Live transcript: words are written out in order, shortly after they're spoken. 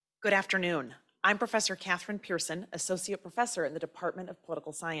Good afternoon. I'm Professor Catherine Pearson, Associate Professor in the Department of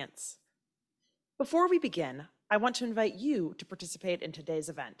Political Science. Before we begin, I want to invite you to participate in today's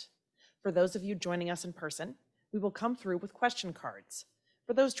event. For those of you joining us in person, we will come through with question cards.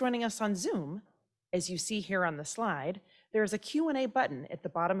 For those joining us on Zoom, as you see here on the slide, there is a Q&A button at the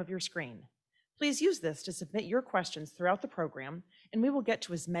bottom of your screen. Please use this to submit your questions throughout the program, and we will get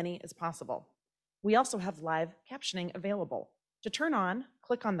to as many as possible. We also have live captioning available. To turn on,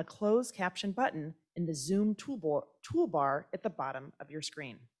 click on the Close Caption button in the Zoom toolbar at the bottom of your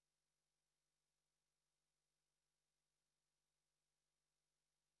screen.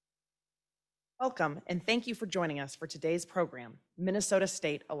 Welcome, and thank you for joining us for today's program, Minnesota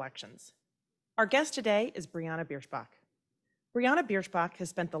State Elections. Our guest today is Brianna Bierschbach. Brianna Bierschbach has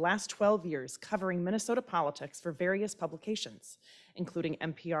spent the last 12 years covering Minnesota politics for various publications, including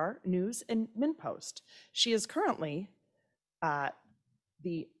NPR News and MinnPost. She is currently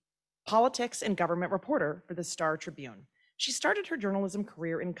the politics and government reporter for the Star Tribune. She started her journalism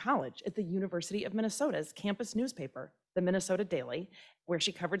career in college at the University of Minnesota's campus newspaper, the Minnesota Daily, where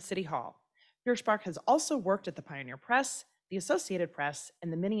she covered City Hall. Bierschbach has also worked at the Pioneer Press, the Associated Press,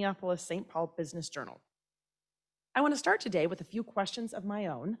 and the Minneapolis-St. Paul Business Journal. I want to start today with a few questions of my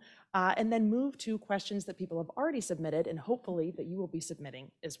own, and then move to questions that people have already submitted and hopefully that you will be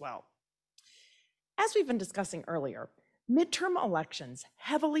submitting as well. As we've been discussing earlier, midterm elections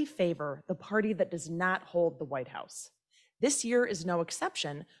heavily favor the party that does not hold the White House. This year is no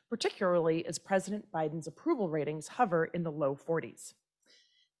exception, particularly as President Biden's approval ratings hover in the low 40s.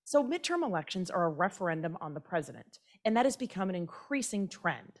 So midterm elections are a referendum on the president, and that has become an increasing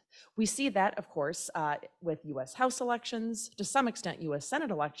trend. We see that, of course, with US House elections, to some extent US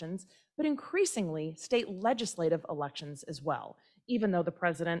Senate elections, but increasingly state legislative elections as well, even though the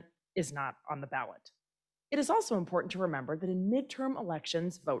president is not on the ballot. It is also important to remember that in midterm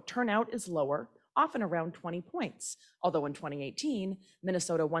elections, vote turnout is lower, often around 20 points, although in 2018,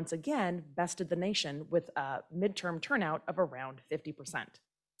 Minnesota once again bested the nation with a midterm turnout of around 50%.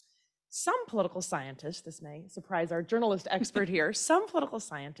 Some political scientists, this may surprise our journalist expert here, some political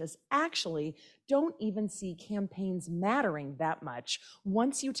scientists actually don't even see campaigns mattering that much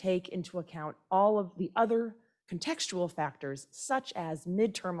once you take into account all of the other contextual factors, such as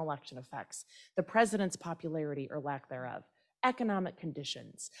midterm election effects, the president's popularity or lack thereof, economic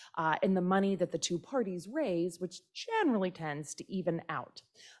conditions, and the money that the two parties raise, which generally tends to even out.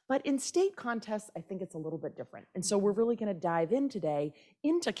 But in state contests, I think it's a little bit different. And so we're really going to dive in today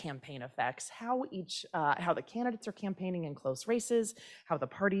into campaign effects, how the candidates are campaigning in close races, how the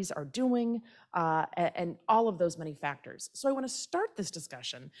parties are doing, and all of those many factors. So I want to start this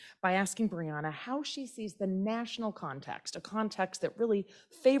discussion by asking Brianna how she sees the national context, a context that really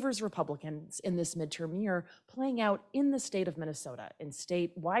favors Republicans in this midterm year, playing out in the state of Minnesota, in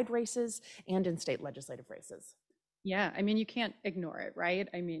statewide races and in state legislative races. Yeah, I mean, you can't ignore it, right?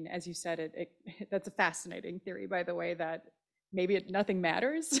 I mean, as you said, that's a fascinating theory, by the way, that maybe nothing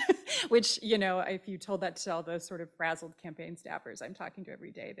matters, which, if you told that to all the sort of frazzled campaign staffers I'm talking to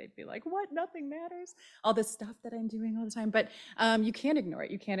every day, they'd be like, what, nothing matters? All this stuff that I'm doing all the time. But you can't ignore it.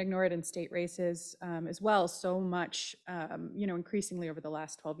 You can't ignore it in state races as well. So much, increasingly over the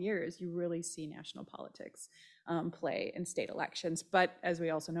last 12 years, you really see national politics play in state elections. But as we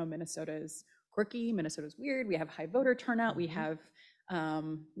also know, Minnesota is quirky. Minnesota's weird. We have high voter turnout. We have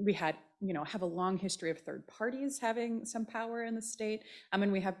have a long history of third parties having some power in the state.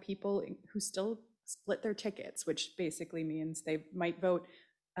 And we have people who still split their tickets, which basically means they might vote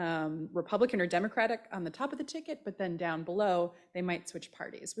Republican or Democratic on the top of the ticket, but then down below they might switch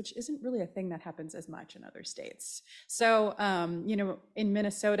parties, which isn't really a thing that happens as much in other states. So in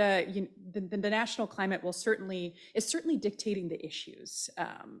Minnesota, the national climate is certainly dictating the issues,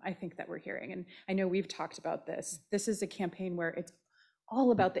 I think, that we're hearing. And I know we've talked about this. This is a campaign where it's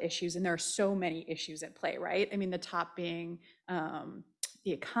all about the issues, and there are so many issues at play, right? I mean, the top being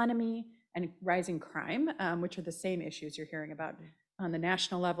the economy and rising crime, which are the same issues you're hearing about on the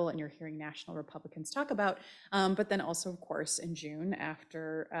national level and you're hearing national Republicans talk about. But then also, of course, in June,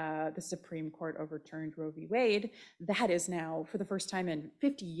 after the Supreme Court overturned Roe v. Wade, that is now, for the first time in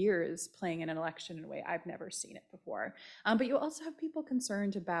 50 years, playing in an election in a way I've never seen it before. But you also have people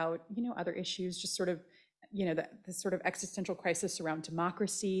concerned about, other issues, just sort of, the sort of existential crisis around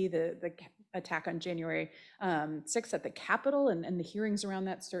democracy, the attack on January 6th at the Capitol, and the hearings around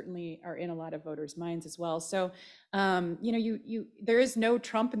that certainly are in a lot of voters' minds as well. So, there is no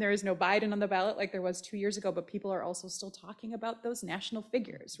Trump and there is no Biden on the ballot like there was 2 years ago, but people are also still talking about those national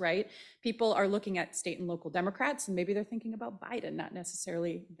figures, right? People are looking at state and local Democrats, and maybe they're thinking about Biden, not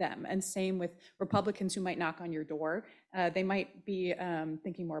necessarily them. And same with Republicans who might knock on your door They might be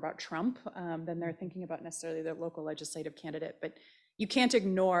thinking more about Trump than they're thinking about necessarily their local legislative candidate. But you can't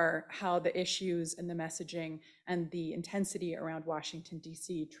ignore how the issues and the messaging and the intensity around Washington,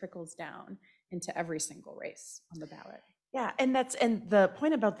 D.C. trickles down into every single race on the ballot. Yeah, and the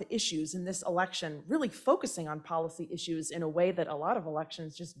point about the issues in this election, really focusing on policy issues in a way that a lot of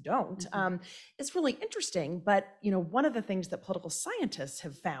elections just don't, is really interesting. But one of the things that political scientists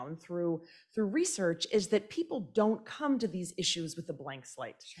have found through research is that people don't come to these issues with a blank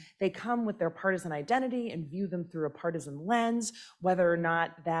slate. Sure. They come with their partisan identity and view them through a partisan lens, whether or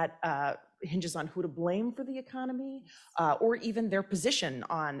not that hinges on who to blame for the economy, or even their position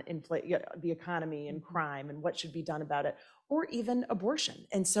on the economy and crime and what should be done about it, or even abortion.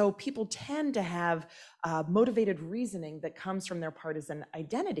 And so people tend to have motivated reasoning that comes from their partisan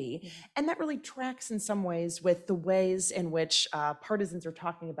identity. And that really tracks in some ways with the ways in which partisans are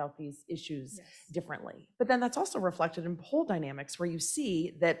talking about these issues differently. But then that's also reflected in poll dynamics, where you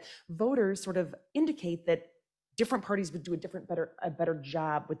see that voters sort of indicate that different parties would do a better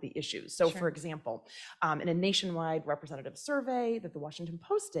job with the issues. So, for example, in a nationwide representative survey that the Washington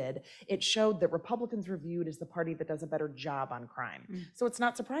Post did, it showed that Republicans were viewed as the party that does a better job on crime. So it's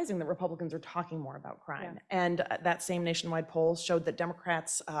not surprising that Republicans are talking more about crime. And that same nationwide poll showed that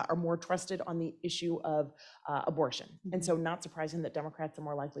Democrats are more trusted on the issue of abortion. And so not surprising that Democrats are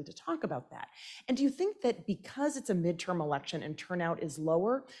more likely to talk about that. And do you think that because it's a midterm election and turnout is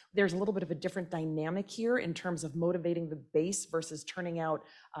lower, there's a little bit of a different dynamic here in terms of motivating the base versus turning out,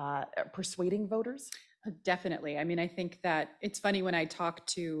 persuading voters? Definitely. I mean, I think that it's funny when I talk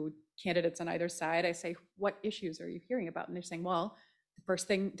to candidates on either side, I say, what issues are you hearing about? And they're saying, well, the first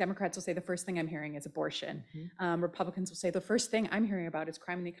thing, Democrats will say, the first thing I'm hearing is abortion. Republicans will say, the first thing I'm hearing about is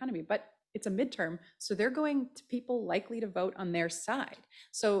crime in the economy. But it's a midterm, so they're going to people likely to vote on their side.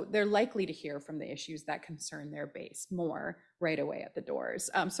 So they're likely to hear from the issues that concern their base more right away at the doors.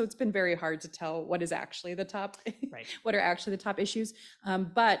 So it's been very hard to tell what is actually the top, what are actually the top issues.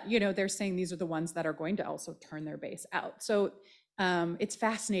 But they're saying these are the ones that are going to also turn their base out. So it's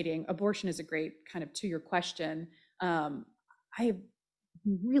fascinating. Abortion is a great kind of, to your question. I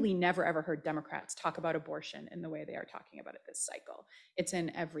really never ever heard Democrats talk about abortion in the way they are talking about it this cycle. It's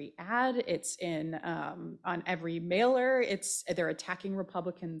in every ad, it's in on every mailer, they're attacking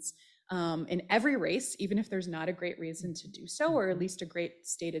Republicans in every race, even if there's not a great reason to do so, or at least a great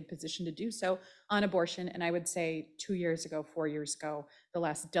stated position to do so on abortion. And I would say 2 years ago, 4 years ago, the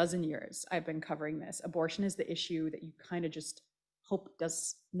last dozen years I've been covering this, abortion is the issue that you kind of just hope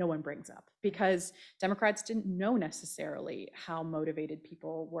no one brings up, because Democrats didn't know necessarily how motivated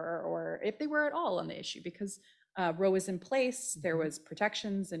people were, or if they were at all on the issue, because Roe was in place, there was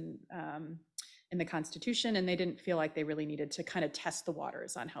protections and in the Constitution, and they didn't feel like they really needed to kind of test the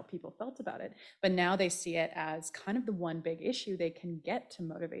waters on how people felt about it. But now they see it as kind of the one big issue they can get to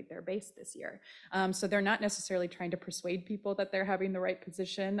motivate their base this year. So they're not necessarily trying to persuade people that they're having the right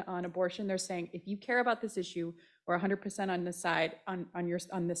position on abortion. They're saying, if you care about this issue, we're 100% on the side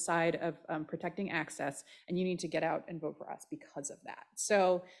on the side of protecting access, and you need to get out and vote for us because of that.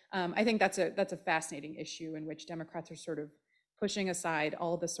 So I think that's a fascinating issue in which Democrats are sort of pushing aside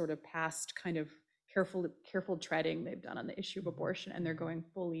all the sort of past kind of careful treading they've done on the issue of abortion, and they're going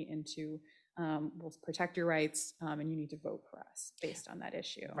fully into we'll protect your rights, and you need to vote for us based on that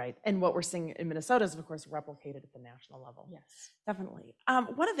issue. Right. And what we're seeing in Minnesota is, of course, replicated at the national level. Yes, definitely.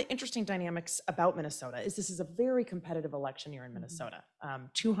 One of the interesting dynamics about Minnesota is this is a very competitive election year in Minnesota.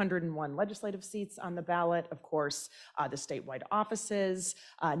 201 legislative seats on the ballot, of course, the statewide offices,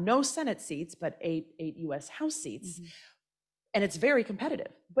 no Senate seats, but eight U.S. House seats. And it's very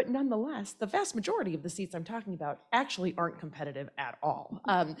competitive, but nonetheless, the vast majority of the seats I'm talking about actually aren't competitive at all.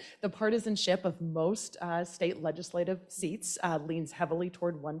 The partisanship of most state legislative seats leans heavily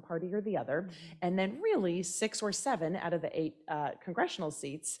toward one party or the other. And then really 6 or 7 out of the 8 congressional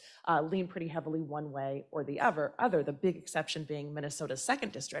seats lean pretty heavily one way or the other, the big exception being Minnesota's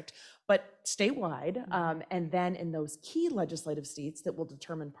 2nd district. But statewide, and then in those key legislative seats that will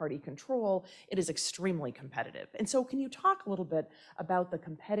determine party control, it is extremely competitive. And so can you talk a little bit about the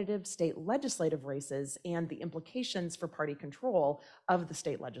competitive state legislative races and the implications for party control of the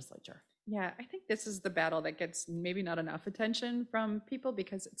state legislature? Yeah, I think this is the battle that gets maybe not enough attention from people,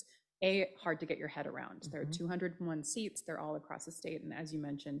 because it's hard to get your head around. There are 201 seats, they're all across the state, and as you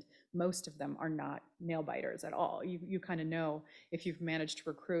mentioned, most of them are not nail biters at all. You kind of know if you've managed to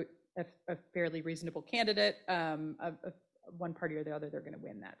recruit a fairly reasonable candidate of one party or the other, they're going to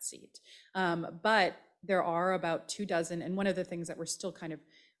win that seat. But there are about 24, and one of the things that we're still kind of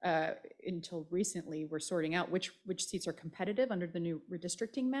until recently were sorting out which seats are competitive under the new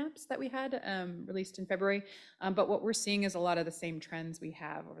redistricting maps that we had released in February. But what we're seeing is a lot of the same trends we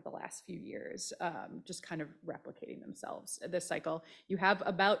have over the last few years, just kind of replicating themselves this cycle. You have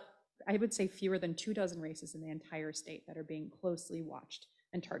about, I would say, fewer than 24 races in the entire state that are being closely watched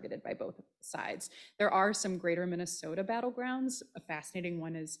and targeted by both sides. There are some greater Minnesota battlegrounds. A fascinating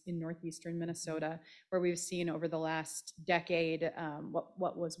one is in northeastern Minnesota, where we've seen over the last decade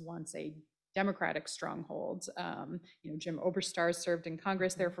what was once a Democratic stronghold. Jim Oberstar served in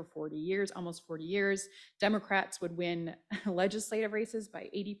Congress there for 40 years, almost 40 years. Democrats would win legislative races by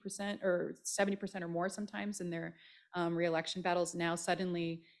 80% or 70% or more sometimes in their reelection battles. Now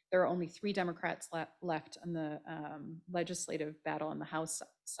suddenly there are only 3 Democrats left on the legislative battle on the House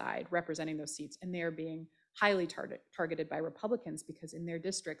side representing those seats, and they are being highly targeted by Republicans because in their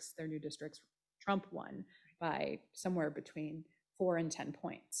districts, their new districts, Trump won by somewhere between 4 and 10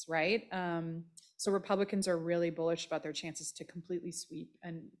 points, right? So Republicans are really bullish about their chances to completely sweep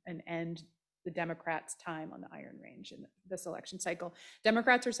and end the Democrats' time on the Iron Range in this election cycle.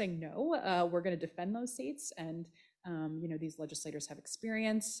 Democrats are saying, no, we're going to defend those seats, and these legislators have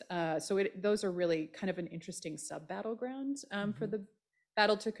experience. So those are really kind of an interesting sub-battleground for the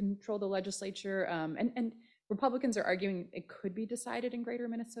battle to control the legislature. And Republicans are arguing it could be decided in greater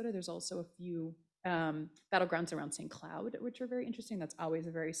Minnesota. There's also a few battlegrounds around St. Cloud, which are very interesting. That's always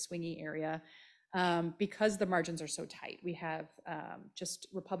a very swingy area. Because the margins are so tight, we have just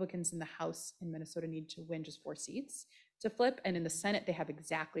Republicans in the House in Minnesota need to win just 4 seats to flip, and in the Senate they have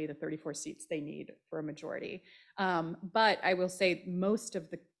exactly the 34 seats they need for a majority. But I will say most of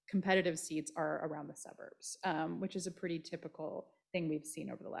the competitive seats are around the suburbs, which is a pretty typical thing we've seen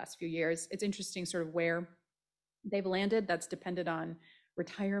over the last few years. It's interesting sort of where they've landed. That's depended on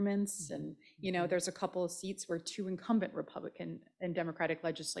retirements, and there's a couple of seats where 2 incumbent Republican and Democratic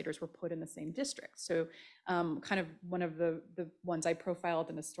legislators were put in the same district. So kind of one of the ones I profiled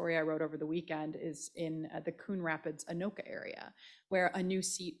in a story I wrote over the weekend is in the Coon Rapids, Anoka area, where a new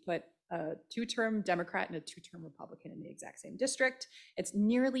seat put a 2-term Democrat and a 2-term Republican in the exact same district. It's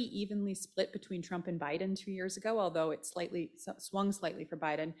nearly evenly split between Trump and Biden 2 years ago, although it swung slightly for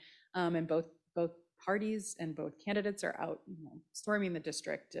Biden, and both parties and both candidates are out storming the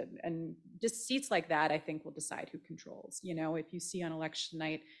district, and just seats like that I think will decide who controls. If you see on election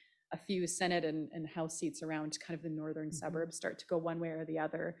night a few Senate and House seats around kind of the northern suburbs start to go one way or the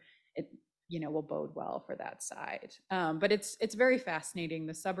other, it will bode well for that side. But it's very fascinating.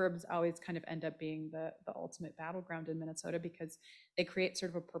 The suburbs always kind of end up being the ultimate battleground in Minnesota because they create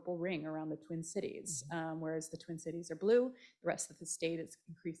sort of a purple ring around the Twin Cities, whereas the Twin Cities are blue, the rest of the state is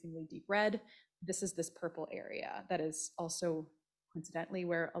increasingly deep red. This is this purple area that is also coincidentally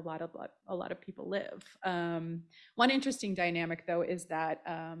where a lot of people live. One interesting dynamic though is that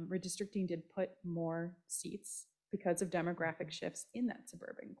redistricting did put more seats because of demographic shifts in that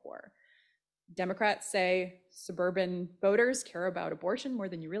suburban core. Democrats say suburban voters care about abortion more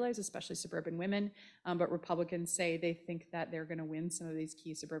than you realize, especially suburban women. But Republicans say they think that they're going to win some of these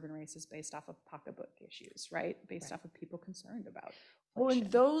key suburban races based off of pocketbook issues, right? Based off of people concerned about Well, inflation.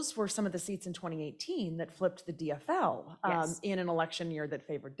 and those were some of the seats in 2018 that flipped the DFL Yes. in an election year that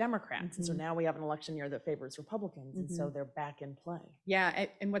favored Democrats. And so now we have an election year that favors Republicans. And so they're back in play. Yeah,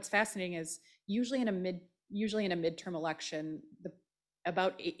 and what's fascinating is usually in a midterm election,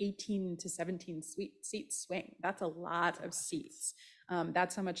 about 18 to 17 seats swing. That's a lot of seats.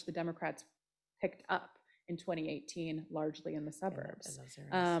 That's how much the Democrats picked up in 2018, largely in the suburbs.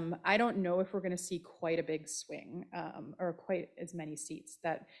 I don't know if we're going to see quite a big swing or quite as many seats.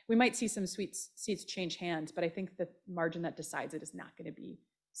 That we might see some seats change hands, but I think the margin that decides it is not going to be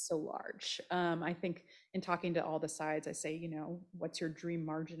so large. I think in talking to all the sides, I say, what's your dream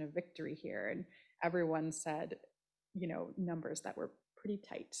margin of victory here? And everyone said, numbers that were pretty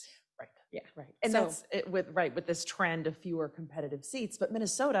tight. Right. Yeah. Right. And So- that's it with this trend of fewer competitive seats. But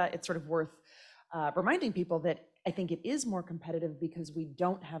Minnesota, it's sort of worth reminding people that I think it is more competitive because we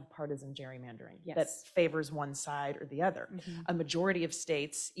don't have partisan gerrymandering that Yes. favors one side or the other. A majority of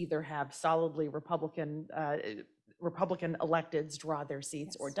states either have solidly Republican electeds draw their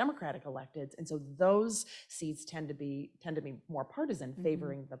seats or Yes. Democratic electeds. And so those seats tend to be more partisan,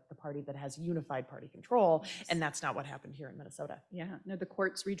 favoring the party that has unified party control. Yes. And that's not what happened here in Minnesota. Yeah, no, the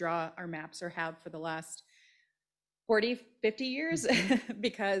courts redraw our maps or have for the last 40, 50 years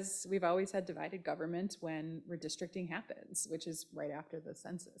because we've always had divided government when redistricting happens, which is right after the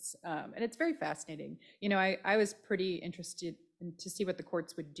census. And it's very fascinating. I was pretty interested to see what the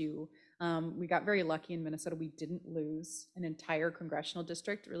courts would do. We got very lucky in Minnesota. We didn't lose an entire congressional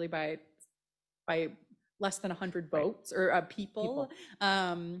district really by less than 100 Right. votes or people.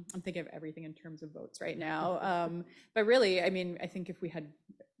 I'm thinking of everything in terms of votes right now. But really, I mean, I think if we had,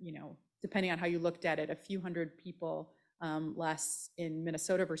 depending on how you looked at it, a few hundred people less in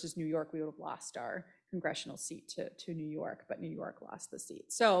Minnesota versus New York, we would have lost our congressional seat to New York, but New York lost the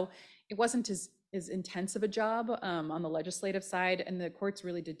seat. So it wasn't as intense of a job on the legislative side, and the courts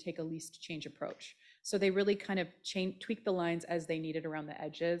really did take a least change approach. So they really kind of tweaked the lines as they needed around the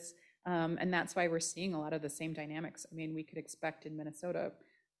edges. And that's why we're seeing a lot of the same dynamics. I mean, we could expect in Minnesota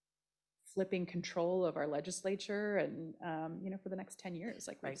flipping control of our legislature and, for the next 10 years,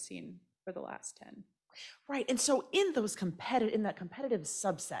 like we've seen for the last 10. Right. And so in that competitive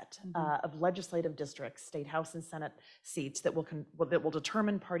subset of legislative districts, state house and Senate seats that will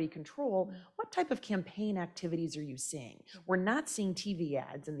determine party control, what type of campaign activities are you seeing? We're not seeing TV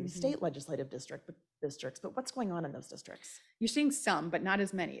ads in these state legislative districts, but what's going on in those districts? You're seeing some, but not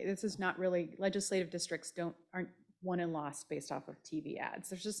as many. This is not really, legislative districts aren't won and lost based off of TV ads.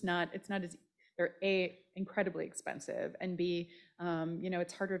 There's just not, it's not as, they're A, incredibly expensive, and B,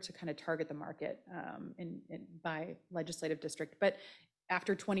 it's harder to kind of target the market by legislative district. But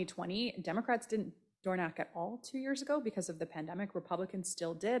after 2020, Democrats didn't door knock at all 2 years ago because of the pandemic. Republicans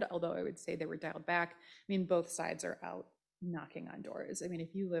still did, although I would say they were dialed back. I mean, both sides are out knocking on doors. I mean,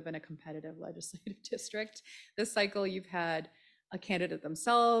 if you live in a competitive legislative district, this cycle you've had a candidate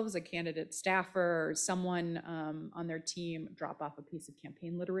themselves, a candidate staffer, or someone on their team drop off a piece of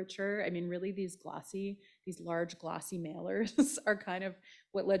campaign literature. I mean, really these large glossy mailers are kind of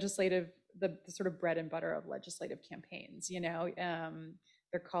what the sort of bread and butter of legislative campaigns,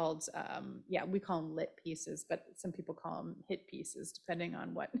 they're called, we call them lit pieces, but some people call them hit pieces, depending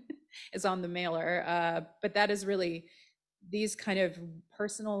on what is on the mailer. But that is really these kind of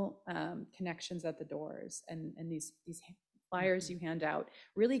personal connections at the doors and these flyers you hand out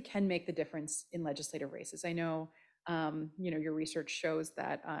really can make the difference in legislative races. I know, your research shows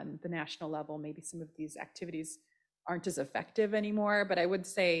that on the national level, maybe some of these activities aren't as effective anymore, but I would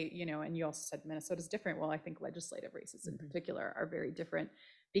say, and you also said Minnesota's different. Well, I think legislative races in particular are very different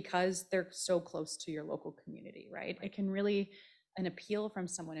because they're so close to your local community, right? It can really, an appeal from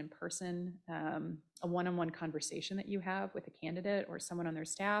someone in person, a one-on-one conversation that you have with a candidate or someone on their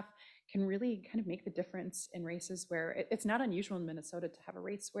staff can really kind of make the difference in races where it's not unusual in Minnesota to have a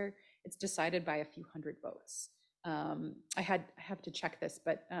race where it's decided by a few hundred votes. I have to check this,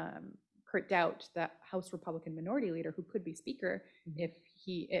 but Kurt Doubt, that House Republican minority leader who could be speaker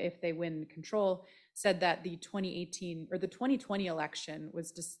if they win control, said that the 2018 or the 2020 election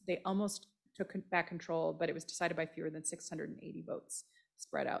was just, they almost took back control, but it was decided by fewer than 680 votes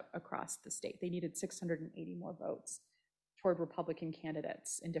spread out across the state. They needed 680 more votes toward Republican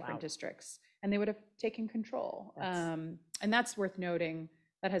candidates in different districts, and they would have taken control. And that's worth noting.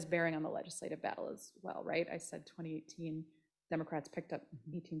 That has bearing on the legislative battle as well, right? I said 2018, Democrats picked up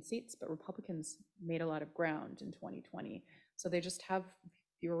 18 seats, but Republicans made a lot of ground in 2020. So they just have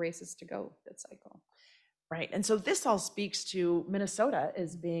fewer races to go that cycle. Right. And so this all speaks to Minnesota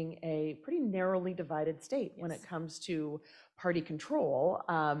as being a pretty narrowly divided state when it comes to party control,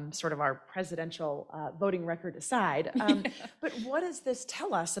 sort of our presidential voting record aside. But what does this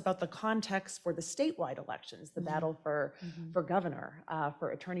tell us about the context for the statewide elections, the battle for governor, for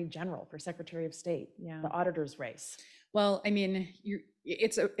attorney general, for secretary of state, the auditor's race? Well, I mean,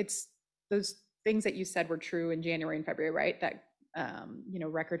 it's those things that you said were true in January and February, right? That,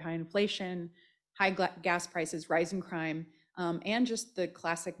 record high inflation, high gas prices, rising crime, and just the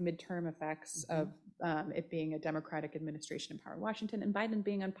classic midterm effects of it being a Democratic administration in power in Washington and Biden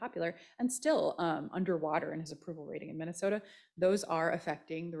being unpopular and still underwater in his approval rating in Minnesota. Those are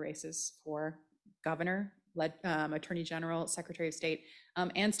affecting the races for governor, attorney general, secretary of state,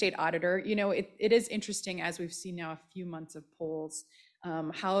 and state auditor. It is interesting, as we've seen now a few months of polls,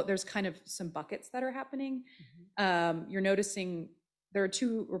 how there's kind of some buckets that are happening. You're noticing there are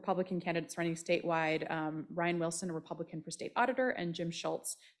two Republican candidates running statewide, Ryan Wilson, a Republican for state auditor, and Jim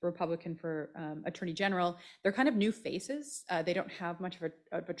Schultz, a Republican for attorney general. They're kind of new faces. They don't have much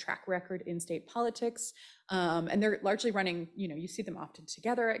of a track record in state politics. And they're largely running, you see them often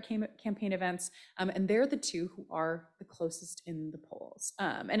together at campaign events. And they're the two who are the closest in the polls.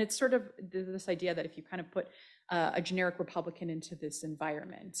 And it's sort of this idea that if you kind of put a generic Republican into this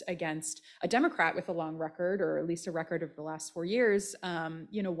environment against a Democrat with a long record, or at least a record of the last 4 years,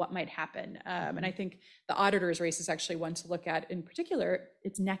 what might happen. And I think the auditor's race is actually one to look at. In particular,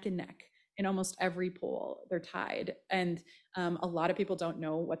 it's neck and neck in almost every poll. They're tied. And a lot of people don't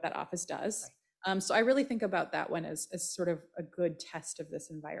know what that office does. So I really think about that one as sort of a good test of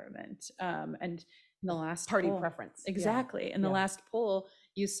this environment. And in the last party poll, preference. exactly. In the last poll,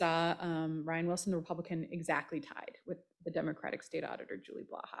 you saw Ryan Wilson, the Republican, exactly tied with the Democratic state auditor, Julie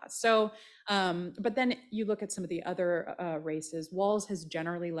Blaha. So, but then you look at some of the other races. Walz has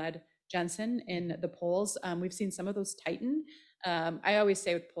generally led Jensen in the polls. We've seen some of those tighten. I always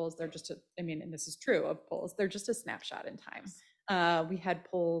say with polls, they're just, and this is true of polls, they're just a snapshot in time. We had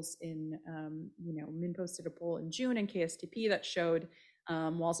polls in, Min posted a poll in June in KSTP that showed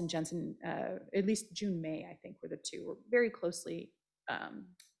Walz and Jensen, at least June, May, I think, were the two, were very closely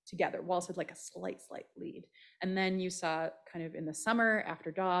together. Walz had like a slight lead. And then you saw kind of in the summer after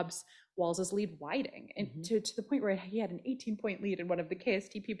Dobbs, Walz's lead widening and to the point where he had an 18-point lead in one of the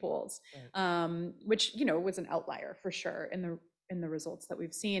KSTP polls, which, was an outlier for sure in the results that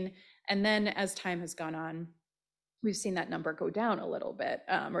we've seen. And then as time has gone on, we've seen that number go down a little bit,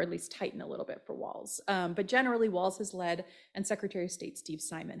 or at least tighten a little bit for Walz. But generally, Walz has led, and Secretary of State Steve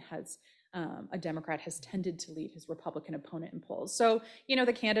Simon has, a Democrat, has tended to lead his Republican opponent in polls. So,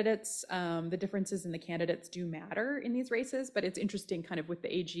 the candidates, the differences in the candidates do matter in these races, but it's interesting kind of with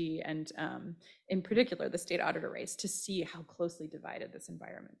the AG and in particular the state auditor race to see how closely divided this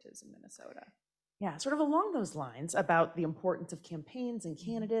environment is in Minnesota. Yeah, sort of along those lines about the importance of campaigns and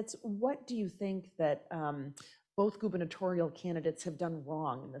candidates, what do you think that both gubernatorial candidates have done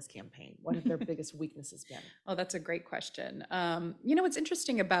wrong in this campaign? What have their biggest weaknesses been? Oh, that's a great question. What's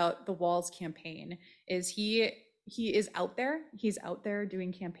interesting about the Walz campaign is he is out there. He's out there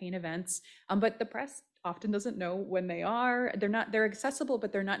doing campaign events, but the press often doesn't know when they are. They're accessible,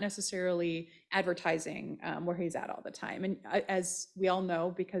 but they're not necessarily advertising where he's at all the time. And as we all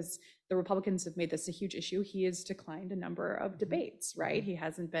know, because the Republicans have made this a huge issue, he has declined a number of debates, right? He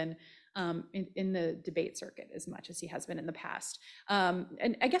hasn't been in the debate circuit as much as he has been in the past.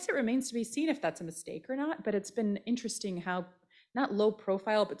 And I guess it remains to be seen if that's a mistake or not, but it's been interesting how not low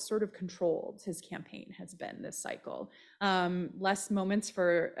profile, but sort of controlled his campaign has been this cycle. Less moments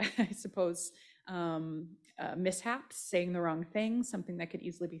for, I suppose, mishaps, saying the wrong thing, something that could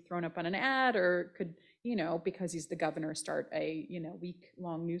easily be thrown up on an ad or could, because he's the governor, start a,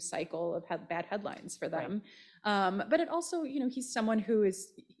 week-long news cycle of bad headlines for them. Right. But it also, he's someone who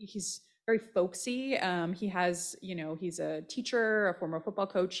he's very folksy. He has, he's a teacher, a former football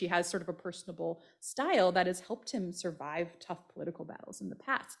coach. He has sort of a personable style that has helped him survive tough political battles in the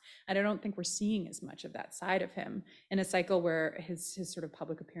past. And I don't think we're seeing as much of that side of him in a cycle where his sort of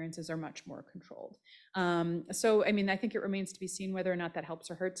public appearances are much more controlled. So, I think it remains to be seen whether or not that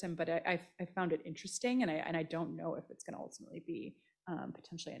helps or hurts him, but I found it interesting, and I don't know if it's going to ultimately be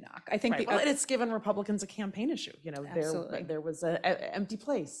potentially a knock. I think it's given Republicans a campaign issue. There was an empty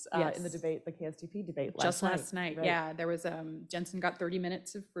place in the debate, the KSTP debate last night. Right. Yeah, there was Jensen got 30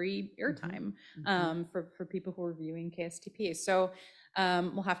 minutes of free airtime for people who were viewing KSTP. So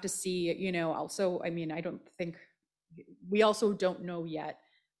we'll have to see. Also, I don't think we also don't know yet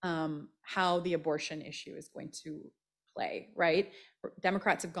how the abortion issue is going to play. Right?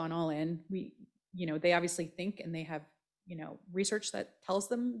 Democrats have gone all in. They obviously think, and they have research that tells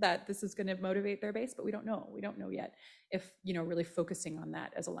them that this is going to motivate their base, but we don't know. We don't know yet if, really focusing on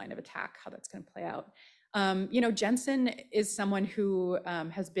that as a line of attack, how that's going to play out. Jensen is someone who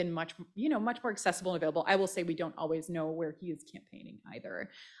has been much more accessible and available. I will say we don't always know where he is campaigning either.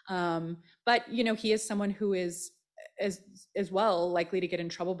 But, he is someone who is as well likely to get in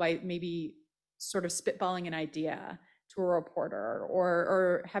trouble by maybe sort of spitballing an idea to a reporter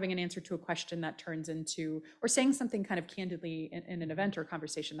or having an answer to a question that turns into, or saying something kind of candidly in an event or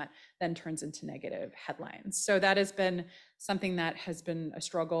conversation that then turns into negative headlines. So that has been something that has been a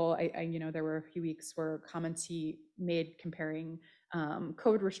struggle. There were a few weeks where comments he made comparing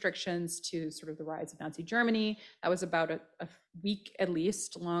COVID restrictions to sort of the rise of Nazi Germany. That was about a week at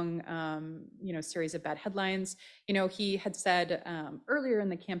least long, series of bad headlines. He had said earlier in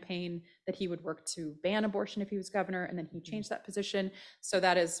the campaign that he would work to ban abortion if he was governor, and then he changed that position. So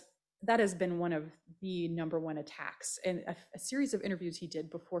that has been one of the number one attacks. And a series of interviews he did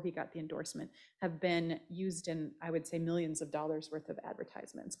before he got the endorsement have been used in, I would say, millions of dollars worth of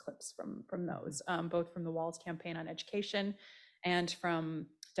advertisements, clips from those, both from the Walz campaign on education and from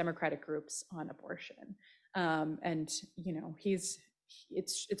Democratic groups on abortion.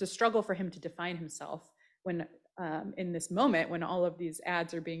 It's a struggle for him to define himself when in this moment when all of these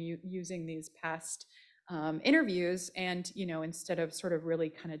ads are being using these past interviews, and instead of sort of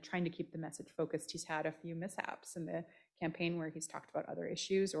really kind of trying to keep the message focused, he's had a few mishaps in the campaign where he's talked about other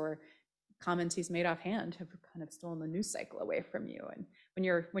issues, or comments he's made offhand have kind of stolen the news cycle away from you. And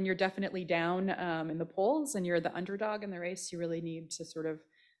when you're definitely down in the polls and you're the underdog in the race, you really need to sort of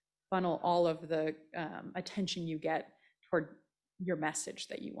funnel all of the attention you get toward your message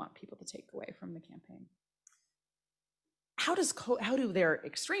that you want people to take away from the campaign. how do their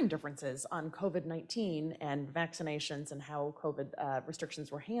extreme differences on COVID-19 and vaccinations and how COVID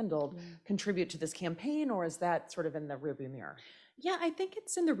restrictions were handled contribute to this campaign, or is that sort of in the rearview mirror? Yeah, I think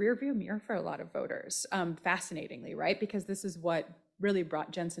it's in the rearview mirror for a lot of voters, fascinatingly, right? Because this is what really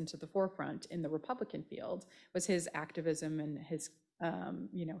brought Jensen to the forefront in the Republican field, was his activism and his,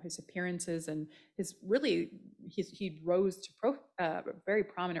 his appearances and his really, he rose to a very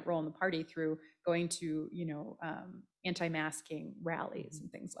prominent role in the party through going to, anti-masking rallies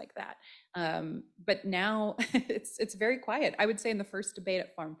and things like that. But now it's very quiet. I would say in the first debate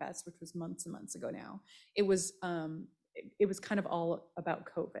at Farm Fest, which was months and months ago now, it was kind of all about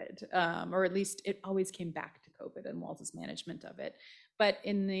COVID, or at least it always came back to COVID and Walz's management of it. But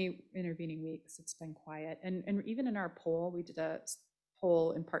in the intervening weeks, it's been quiet. And even in our poll, we did a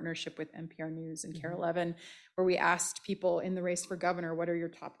poll in partnership with NPR News and KARE 11, where we asked people in the race for governor, what are your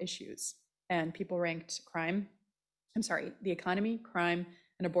top issues? And people ranked the economy, crime,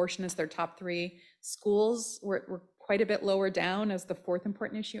 and abortion as their top three. Schools were quite a bit lower down as the fourth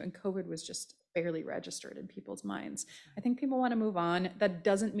important issue, and COVID was just barely registered in people's minds. I think people want to move on. That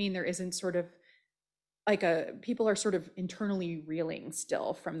doesn't mean there isn't sort of like people are sort of internally reeling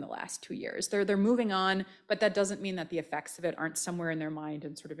still from the last 2 years. They're moving on, but that doesn't mean that the effects of it aren't somewhere in their mind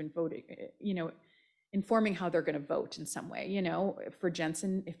and sort of in voting, informing how they're going to vote in some way. For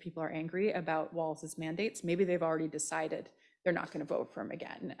Jensen, if people are angry about Walz's mandates, maybe they've already decided they're not going to vote for him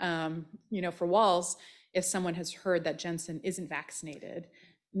again. For Walz, if someone has heard that Jensen isn't vaccinated,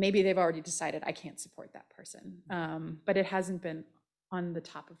 maybe they've already decided I can't support that person. But it hasn't been on the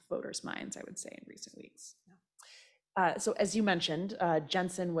top of voters' minds, I would say, in recent weeks. So as you mentioned,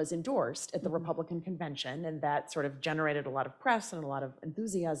 Jensen was endorsed at the Republican convention, and that sort of generated a lot of press and a lot of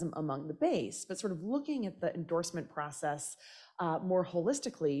enthusiasm among the base. But sort of looking at the endorsement process more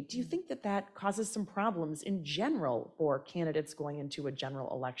holistically, do you think that that causes some problems in general for candidates going into a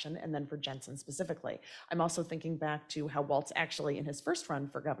general election, and then for Jensen specifically? I'm also thinking back to how Walz actually, in his first run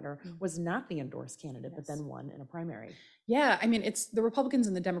for governor, was not the endorsed candidate, but then won in a primary. Yeah, I mean, it's the Republicans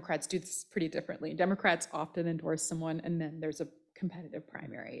and the Democrats do this pretty differently. Democrats often endorse someone, and then there's a competitive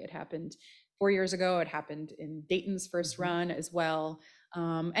primary. It happened 4 years ago. It happened in Dayton's first run as well.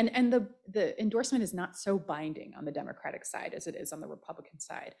 And the endorsement is not so binding on the Democratic side as it is on the Republican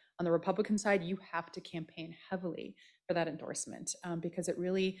side. On the Republican side, you have to campaign heavily for that endorsement because it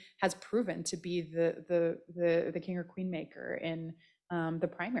really has proven to be the king or queen maker in the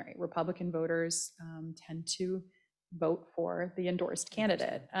primary. Republican voters tend to vote for the endorsed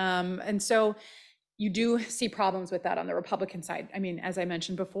candidate. And so you do see problems with that on the Republican side. I mean, as I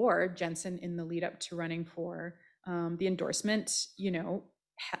mentioned before, Jensen, in the lead up to running for the endorsement,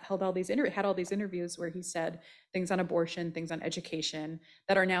 had all these interviews where he said things on abortion, things on education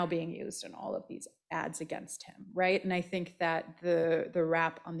that are now being used in all of these ads against him, right? And I think that the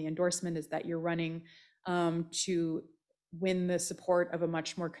rap on the endorsement is that you're running to win the support of a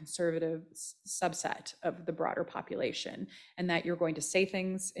much more conservative subset of the broader population, and that you're going to say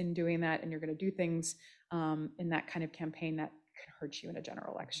things in doing that, and you're going to do things in that kind of campaign that can hurt you in a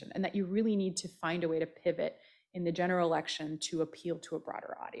general election, and that you really need to find a way to pivot in the general election to appeal to a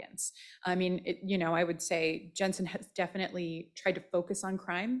broader audience. I mean, I would say Jensen has definitely tried to focus on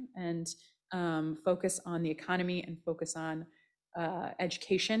crime and focus on the economy and focus on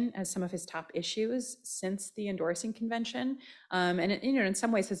education as some of his top issues since the endorsing convention, and in some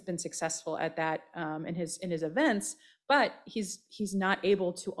ways has been successful at that in his events. But he's not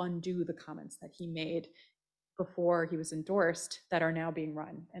able to undo the comments that he made before he was endorsed that are now being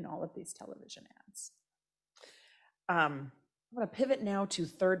run in all of these television ads. I'm going to pivot now to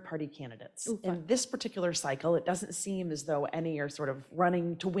third-party candidates. In this particular cycle, it doesn't seem as though any are sort of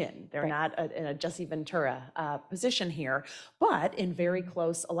running to win. They're not in a Jesse Ventura position here, but in very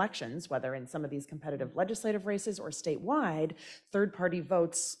close elections, whether in some of these competitive legislative races or statewide, third-party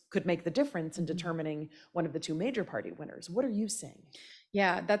votes could make the difference in determining one of the two major party winners. What are you seeing?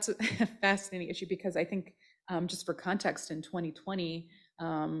 Yeah, that's a fascinating issue because I think just for context, in 2020,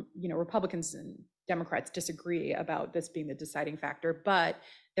 Republicans and Democrats disagree about this being the deciding factor, but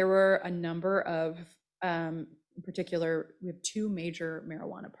there were a number of, in particular, we have two major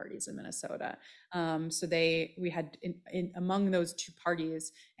marijuana parties in Minnesota. So we had among those two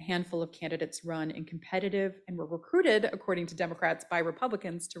parties, a handful of candidates run in competitive and were recruited, according to Democrats, by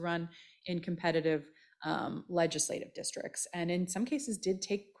Republicans to run in competitive legislative districts. And in some cases did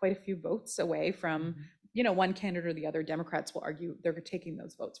take quite a few votes away from one candidate or the other. Democrats will argue they're taking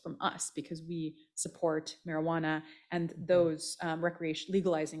those votes from us because we support marijuana and those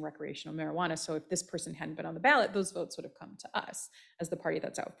legalizing recreational marijuana. So if this person hadn't been on the ballot, those votes would have come to us as the party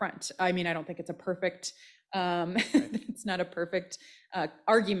that's out front. I mean, I don't think it's a perfect It's not a perfect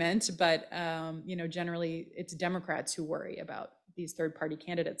argument, but generally it's Democrats who worry about these third-party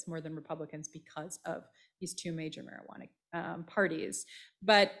candidates more than Republicans because of these two major marijuana parties.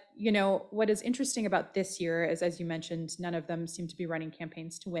 But what is interesting about this year is, as you mentioned, none of them seem to be running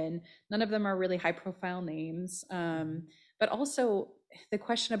campaigns to win. None of them are really high-profile names. But also the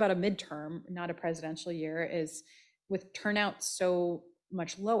question about a midterm, not a presidential year, is with turnout so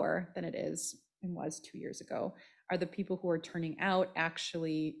much lower than it is and was 2 years ago, are the people who are turning out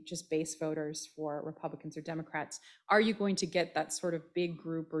actually just base voters for Republicans or Democrats? Are you going to get that sort of big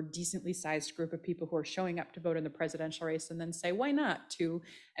group or decently sized group of people who are showing up to vote in the presidential race and then say, why not, to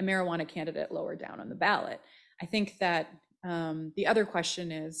a marijuana candidate lower down on the ballot? I think that the other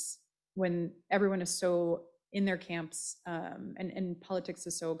question is, when everyone is so in their camps and politics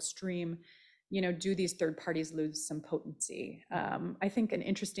is so extreme, do these third parties lose some potency? I think an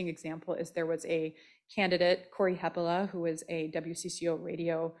interesting example is there was a candidate, Corey Hepola, who was a WCCO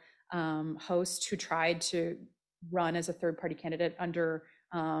radio host who tried to run as a third party candidate under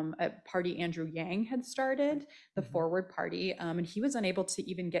a party Andrew Yang had started, the Forward Party, and he was unable to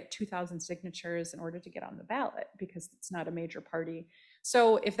even get 2,000 signatures in order to get on the ballot because it's not a major party.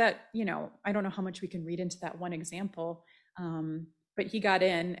 So if that, I don't know how much we can read into that one example, but he got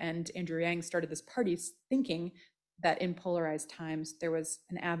in, and Andrew Yang started this party thinking that in polarized times, there was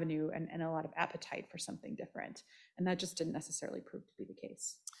an avenue and a lot of appetite for something different. And that just didn't necessarily prove to be the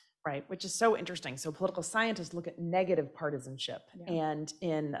case. Right, which is so interesting. So political scientists look at negative partisanship. Yeah. And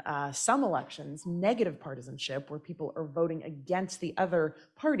in some elections, negative partisanship, where people are voting against the other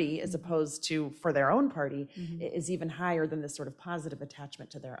party as opposed to for their own party, is even higher than this sort of positive attachment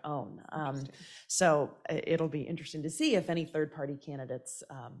to their own. So it'll be interesting to see if any third party candidates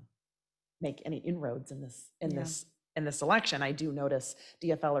make any inroads in this election. I do notice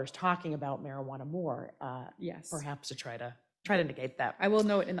DFLers talking about marijuana more, Yes, perhaps to try to negate that. I will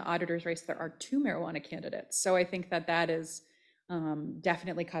note in the auditor's race, there are 2 marijuana candidates. So I think that is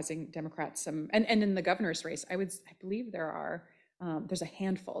definitely causing Democrats some, and in the governor's race, I believe there's a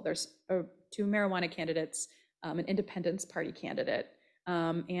handful. There's 2 marijuana candidates, an Independence Party candidate,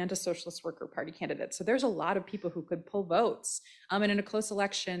 and a Socialist Worker Party candidate. So there's a lot of people who could pull votes. And in a close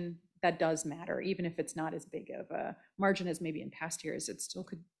election, that does matter, even if it's not as big of a margin as maybe in past years, it still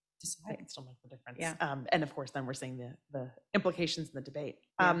could decide. It can still make the difference. Yeah. And of course, then we're seeing the implications in the debate.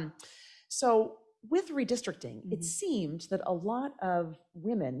 Yeah. So with redistricting, it seemed that a lot of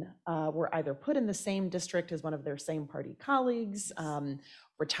women were either put in the same district as one of their same party colleagues,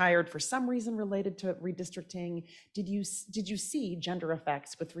 retired for some reason related to redistricting. Did you see gender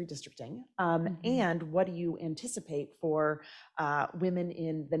effects with redistricting? And what do you anticipate for women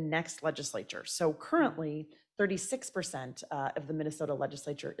in the next legislature? So currently, 36% of the Minnesota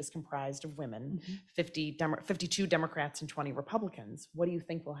legislature is comprised of women, 52 Democrats and 20 Republicans. What do you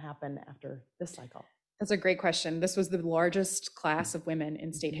think will happen after this cycle? That's a great question. This was the largest class of women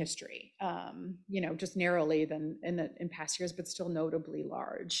in state history, just narrowly than in past years, but still notably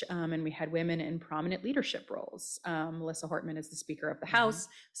large. And we had women in prominent leadership roles. Melissa Hortman is the Speaker of the House.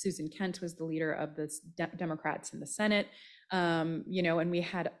 Susan Kent was the leader of the Democrats in the Senate. And we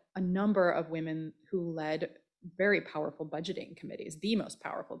had a number of women who led very powerful budgeting committees, the most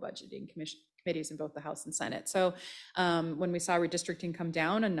powerful budgeting committees in both the House and Senate. So when we saw redistricting come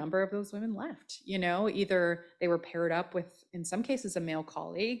down, a number of those women left. Either they were paired up with, in some cases, a male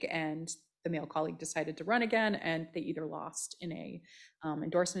colleague, and the male colleague decided to run again, and they either lost in a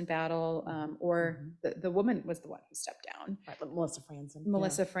endorsement battle, or the woman was the one who stepped down. Right, Melissa Franzen.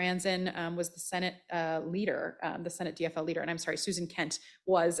 Melissa Franzen was the Senate leader, the Senate DFL leader, and I'm sorry, Susan Kent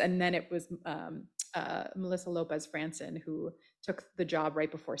was, and then it was Melissa Lopez Franzen who took the job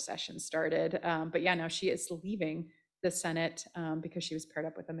right before session started. But yeah, now she is leaving the Senate because she was paired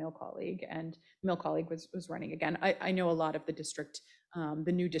up with a male colleague, and the male colleague was running again. I know a lot of the district,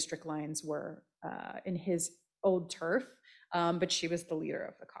 the new district lines were in his old turf, but she was the leader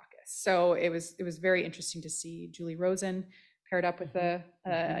of the caucus. So it was very interesting to see Julie Rosen paired up with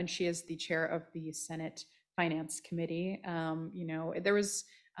and she is the chair of the Senate Finance Committee. There was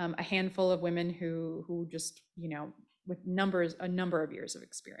a handful of women who just, with a number of years of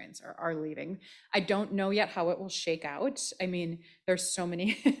experience are leaving. I don't know yet how it will shake out. I mean, there's so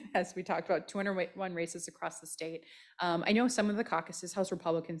many, as we talked about, 201 races across the state. I know some of the caucuses, House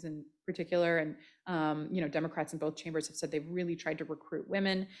Republicans in particular, and Democrats in both chambers have said they've really tried to recruit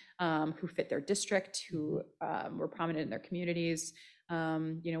women who fit their district, who were prominent in their communities.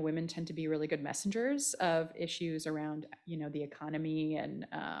 Women tend to be really good messengers of issues around, the economy and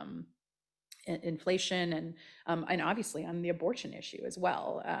inflation, and obviously on the abortion issue as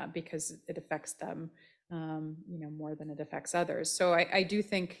well, because it affects them more than it affects others. So I do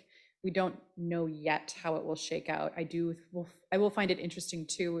think we don't know yet how it will shake out. I will find it interesting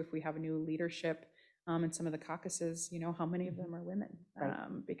too if we have a new leadership in some of the caucuses, how many of them are women,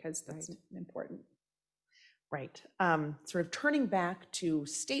 Right. because that's Right. important. Right. Sort of turning back to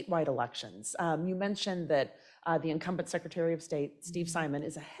statewide elections, you mentioned that the incumbent Secretary of State, Steve Simon,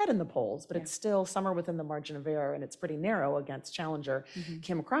 is ahead in the polls, but Yeah. it's still somewhere within the margin of error, and it's pretty narrow against challenger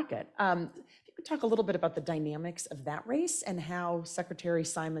Kim Crockett. If you could talk a little bit about the dynamics of that race and how Secretary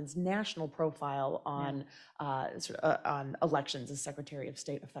Simon's national profile on on elections as Secretary of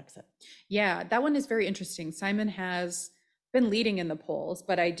State affects it. Yeah, that one is very interesting. Simon has been leading in the polls,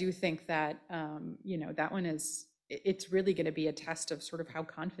 but I do think that that one it's really going to be a test of sort of how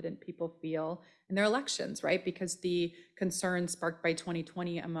confident people feel in their elections, right? Because the concerns sparked by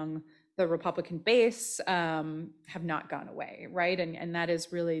 2020 among the Republican base have not gone away, right? And that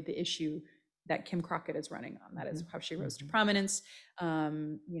is really the issue that Kim Crockett is running on. That is how she rose to prominence.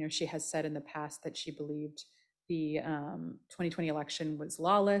 She has said in the past that she believed the 2020 election was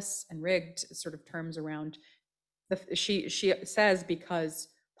lawless and rigged, sort of terms around she says because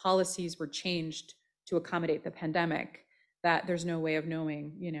policies were changed to accommodate the pandemic, that there's no way of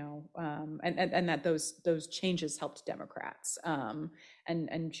knowing, and that those changes helped Democrats.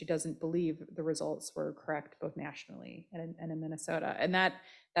 And she doesn't believe the results were correct both nationally and in Minnesota. And that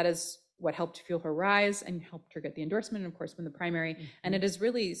is what helped fuel her rise and helped her get the endorsement, and of course, win the primary. And it has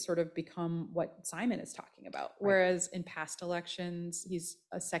really sort of become what Simon is talking about. Whereas in past elections, he's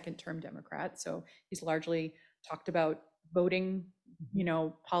a second-term Democrat, so he's largely talked about voting,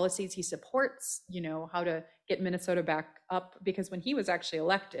 policies he supports, how to get Minnesota back up. Because when he was actually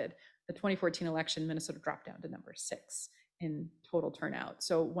elected, the 2014 election, Minnesota dropped down to number 6 in total turnout.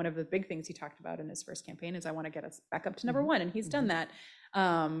 So one of the big things he talked about in his first campaign is, I want to get us back up to number 1. And he's done that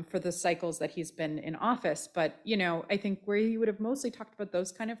for the cycles that he's been in office. But, I think where he would have mostly talked about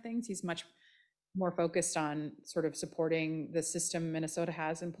those kind of things, he's much more focused on sort of supporting the system Minnesota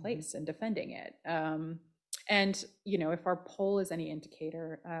has in place and defending it. And, if our poll is any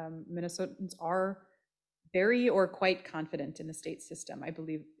indicator, Minnesotans are very or quite confident in the state system. I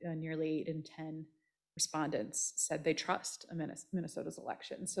believe nearly 8 in 10 respondents said they trust Minnesota's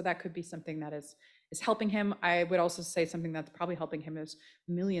election. So that could be something that is helping him. I would also say something that's probably helping him is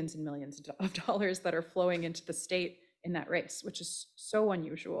millions and millions of dollars that are flowing into the state in that race, which is so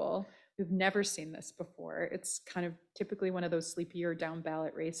unusual. We've never seen this before. It's kind of typically one of those sleepier down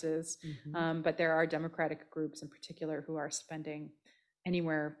ballot races, but there are Democratic groups in particular who are spending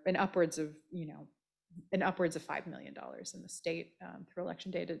anywhere in upwards of $5 million in the state through election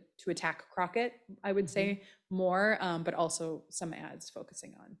day to attack Crockett. I would say more, but also some ads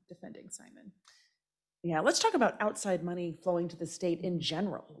focusing on defending Simon. Yeah, let's talk about outside money flowing to the state in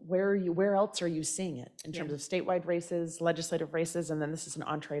general. Where else are you seeing it in terms of statewide races, legislative races, and then this is an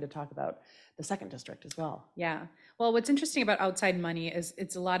entree to talk about the second district as well. Yeah. Well, what's interesting about outside money is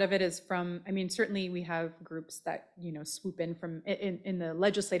a lot of it is from, certainly we have groups that, swoop in from in the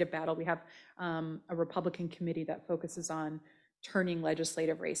legislative battle. We have a Republican committee that focuses on turning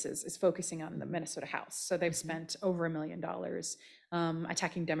legislative races, is focusing on the Minnesota House. So they've spent over $1 million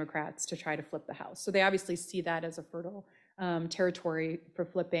attacking Democrats to try to flip the House. So they obviously see that as a fertile territory for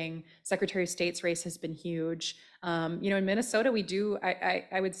flipping. Secretary of State's race has been huge. In Minnesota, we do,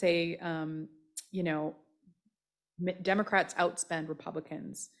 I would say, Democrats outspend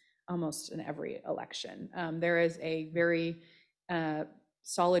Republicans almost in every election. There is a very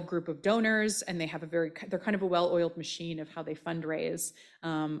solid group of donors, and they're kind of a well-oiled machine of how they fundraise.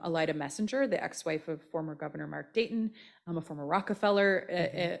 Elida Messenger, the ex-wife of former Governor Mark Dayton, a former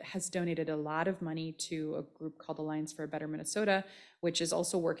Rockefeller, has donated a lot of money to a group called Alliance for a Better Minnesota, which is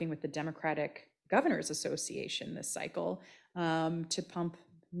also working with the Democratic Governors Association this cycle to pump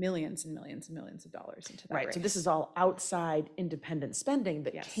millions and millions and millions of dollars into that race. So this is all outside independent spending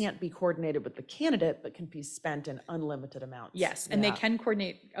that can't be coordinated with the candidate, but can be spent in unlimited amounts. Yes, and they can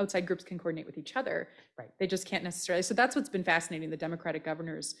coordinate, outside groups can coordinate with each other. Right. They just can't necessarily. So that's what's been fascinating. The Democratic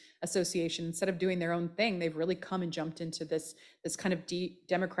Governors Association, instead of doing their own thing, they've really come and jumped into this kind of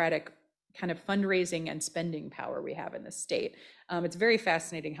democratic kind of fundraising and spending power we have in the state. It's very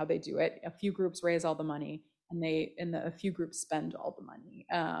fascinating how they do it. A few groups raise all the money, and a few groups spend all the money.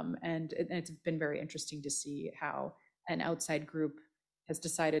 And it's been very interesting to see how an outside group has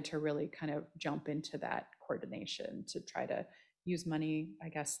decided to really kind of jump into that coordination to try to use money, I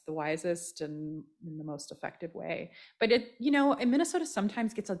guess, the wisest and in the most effective way. But Minnesota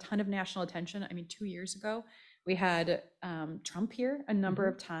sometimes gets a ton of national attention. 2 years ago, We had Trump here a number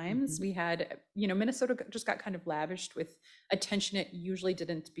of times. We had, Minnesota just got kind of lavished with attention it usually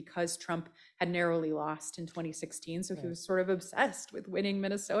didn't, because Trump had narrowly lost in 2016. So he was sort of obsessed with winning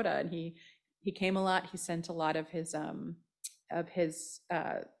Minnesota, and he came a lot. He sent a lot of his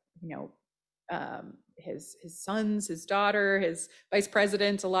his sons, his daughter, his vice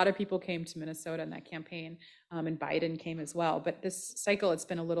president. A lot of people came to Minnesota in that campaign, and Biden came as well. But this cycle, it's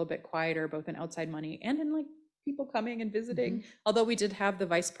been a little bit quieter, both in outside money and in like people coming and visiting. Although we did have the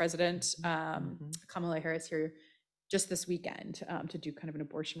vice president, Kamala Harris, here just this weekend to do kind of an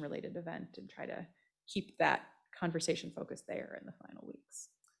abortion related event and try to keep that conversation focused there in the final weeks.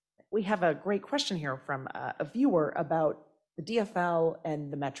 We have a great question here from a viewer about the DFL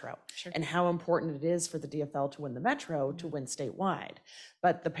and the Metro, and how important it is for the DFL to win the Metro to win statewide.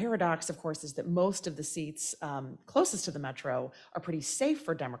 But the paradox, of course, is that most of the seats closest to the Metro are pretty safe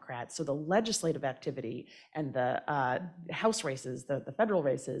for Democrats. So the legislative activity and the House races, the federal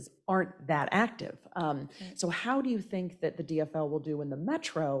races, aren't that active. So how do you think that the DFL will do in the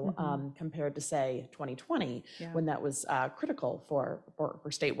Metro compared to, say, 2020, when that was critical for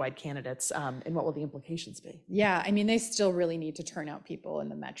statewide candidates? And what will the implications be? Yeah, I mean, they still really need to turn out people in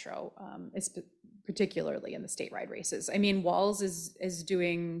the Metro, particularly in the statewide races. I mean, Walz is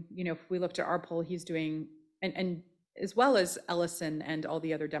doing, if we looked at our poll, he's doing, and as well as Ellison and all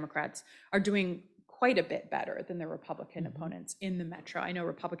the other Democrats are doing quite a bit better than their Republican opponents in the Metro. I know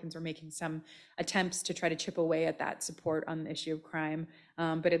Republicans are making some attempts to try to chip away at that support on the issue of crime,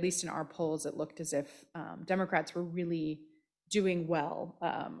 but at least in our polls, it looked as if Democrats were really doing well,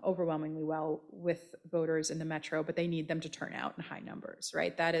 overwhelmingly well with voters in the Metro, but they need them to turn out in high numbers,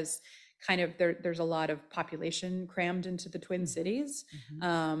 right? That is kind of, there's a lot of population crammed into the Twin Cities,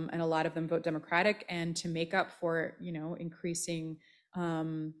 and a lot of them vote Democratic. And to make up for, increasing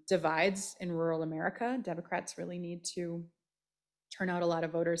divides in rural America, Democrats really need to turn out a lot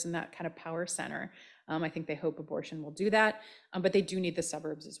of voters in that kind of power center. I think they hope abortion will do that, but they do need the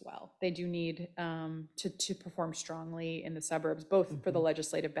suburbs as well. They do need to perform strongly in the suburbs, both for the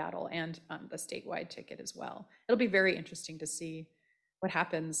legislative battle and the statewide ticket as well. It'll be very interesting to see what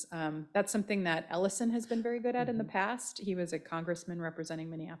happens. That's something that Ellison has been very good at in the past. He was a congressman representing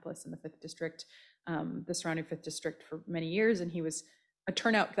Minneapolis in the 5th District, the surrounding 5th District, for many years, and he was a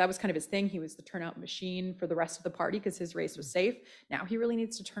turnout, that was kind of his thing. He was the turnout machine for the rest of the party because his race was safe. Now he really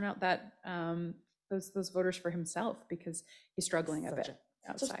needs to turn out that those voters for himself, because he's struggling a bit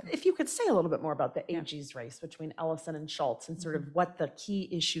outside. So if you could say a little bit more about the AG's race between Ellison and Schultz, and sort of what the key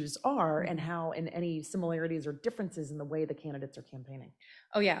issues are, and how, and any similarities or differences in the way the candidates are campaigning.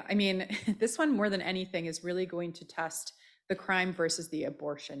 Oh yeah, I mean, this one more than anything is really going to test the crime versus the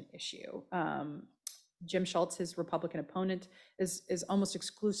abortion issue. Jim Schultz, his Republican opponent, is almost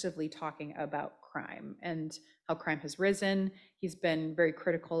exclusively talking about crime and how crime has risen. He's been very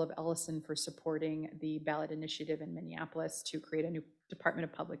critical of Ellison for supporting the ballot initiative in Minneapolis to create a new Department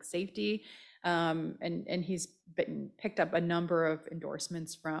of Public Safety. And he's picked up a number of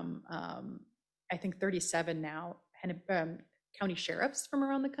endorsements from, I think 37 now, county sheriffs from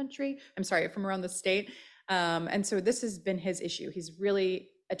around the country. From around the state. And so this has been his issue. He's really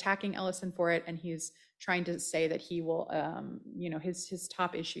attacking Ellison for it, and he's trying to say that he will, his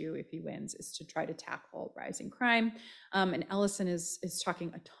top issue, if he wins, is to try to tackle rising crime. And Ellison is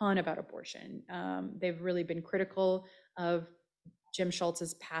talking a ton about abortion. They've really been critical of Jim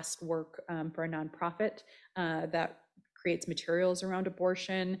Schultz's past work for a nonprofit that creates materials around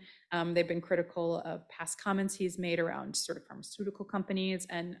abortion. They've been critical of past comments he's made around sort of pharmaceutical companies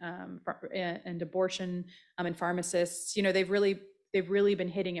and abortion and pharmacists. They've really been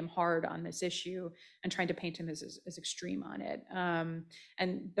hitting him hard on this issue and trying to paint him as extreme on it.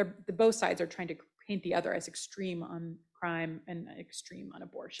 And both sides are trying to paint the other as extreme on crime and extreme on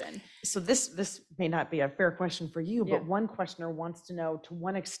abortion. So this may not be a fair question for you, but one questioner wants to know, to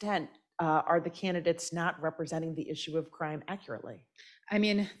what extent are the candidates not representing the issue of crime accurately? I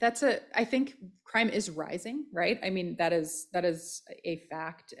mean, I think crime is rising, right? I mean, that is a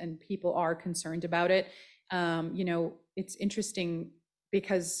fact, and people are concerned about it. It's interesting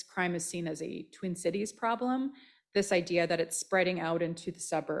because crime is seen as a Twin Cities problem, this idea that it's spreading out into the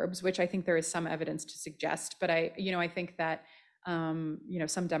suburbs, which I think there is some evidence to suggest. But I think that,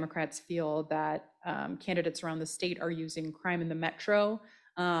 some Democrats feel that candidates around the state are using crime in the Metro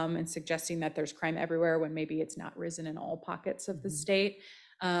and suggesting that there's crime everywhere when maybe it's not risen in all pockets of the state.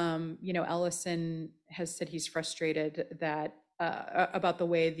 Ellison has said he's frustrated that about the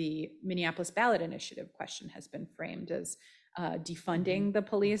way the Minneapolis ballot initiative question has been framed as defunding the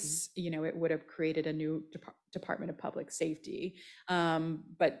police, it would have created a new Department of Public Safety.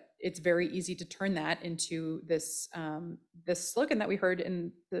 But it's very easy to turn that into this slogan that we heard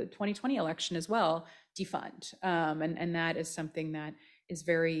in the 2020 election as well, defund. And that is something that is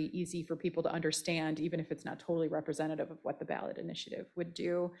very easy for people to understand, even if it's not totally representative of what the ballot initiative would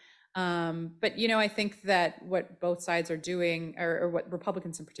do. But, I think that what both sides are doing, or what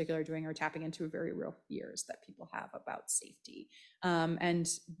Republicans in particular are doing, are tapping into very real fears that people have about safety, and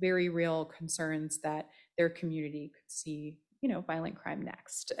very real concerns that their community could see, violent crime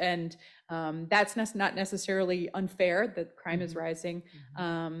next. And that's not necessarily unfair that crime is rising.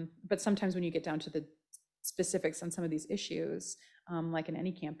 But sometimes when you get down to the specifics on some of these issues, like in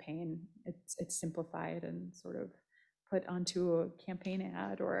any campaign, it's simplified and sort of put onto a campaign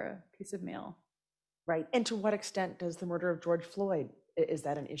ad or a piece of mail. Right. And to what extent does the murder of George Floyd, is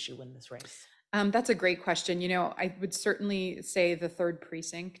that an issue in this race? That's a great question. I would certainly say the 3rd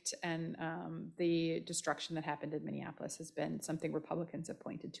precinct and the destruction that happened in Minneapolis has been something Republicans have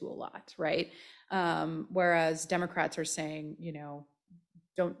pointed to a lot, right? Whereas Democrats are saying,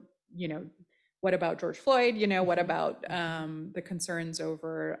 don't, what about George Floyd? What about the concerns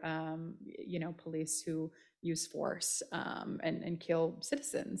over, police who use force and kill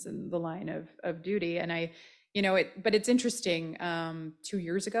citizens in the line of duty? And but it's interesting. 2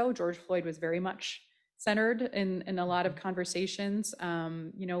 years ago, George Floyd was very much centered in a lot of conversations,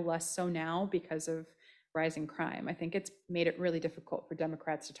 less so now because of rising crime. I think it's made it really difficult for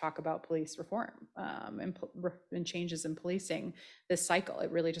Democrats to talk about police reform and changes in policing this cycle. It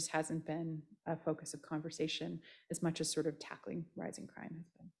really just hasn't been a focus of conversation as much as sort of tackling rising crime has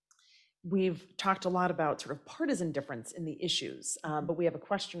been. We've talked a lot about sort of partisan difference in the issues, but we have a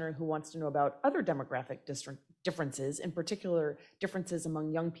questioner who wants to know about other demographic differences, in particular differences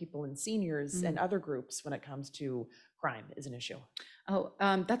among young people and seniors and other groups when it comes to crime is an issue. Oh,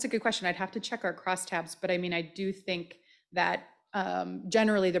 that's a good question. I'd have to check our crosstabs, but I do think that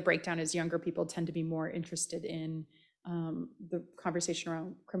generally the breakdown is younger people tend to be more interested in the conversation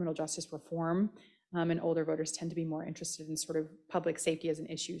around criminal justice reform. And older voters tend to be more interested in sort of public safety as an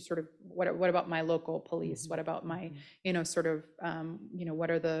issue, sort of what about my local police? What about my, what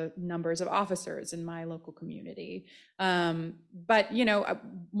are the numbers of officers in my local community? But,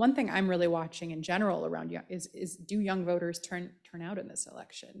 one thing I'm really watching in general around is do young voters turn out in this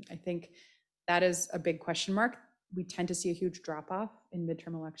election? I think that is a big question mark. We tend to see a huge drop off in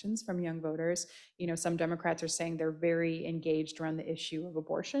midterm elections from young voters. Some Democrats are saying they're very engaged around the issue of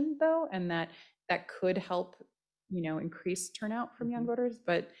abortion, though, and that could help, increase turnout from young voters.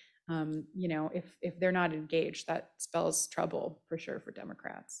 But, if they're not engaged, that spells trouble for sure for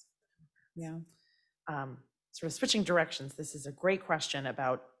Democrats. Yeah. Sort of switching directions, this is a great question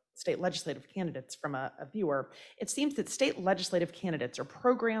about state legislative candidates from a viewer. It seems that state legislative candidates are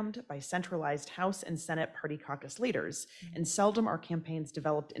programmed by centralized House and Senate party caucus leaders, and seldom are campaigns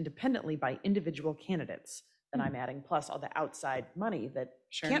developed independently by individual candidates. That I'm adding, plus all the outside money that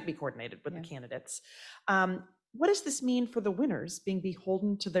can't be coordinated with the candidates. What does this mean for the winners being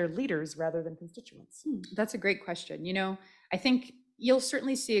beholden to their leaders rather than constituents? That's a great question. I think you'll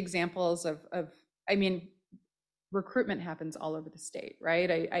certainly see examples of recruitment happens all over the state,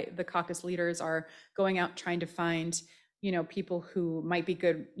 right? The caucus leaders are going out trying to find, people who might be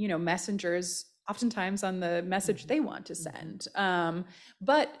good, messengers oftentimes on the message they want to send.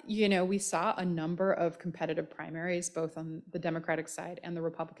 But, we saw a number of competitive primaries, both on the Democratic side and the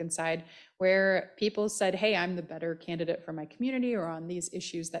Republican side, where people said, hey, I'm the better candidate for my community, or on these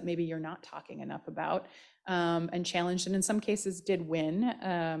issues that maybe you're not talking enough about, and challenged, and in some cases did win,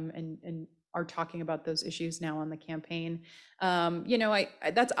 and are talking about those issues now on the campaign.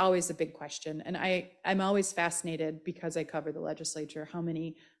 That's always a big question. And I'm always fascinated, because I cover the legislature, how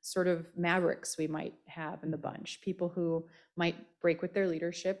many sort of mavericks we might have in the bunch, people who might break with their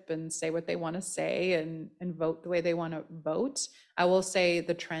leadership and say what they want to say and vote the way they want to vote. I will say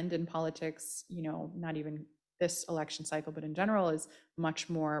the trend in politics, not even this election cycle, but in general, is much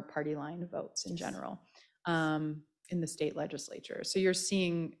more party line votes in general in the state legislature. So you're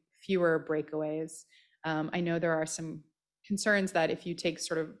seeing fewer breakaways. I know there are some concerns that if you take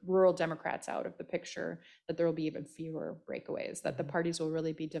sort of rural Democrats out of the picture, that there will be even fewer breakaways, that the parties will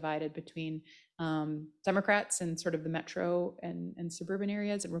really be divided between Democrats in sort of the metro and suburban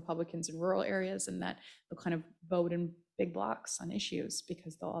areas, and Republicans in rural areas, and that they'll kind of vote in big blocks on issues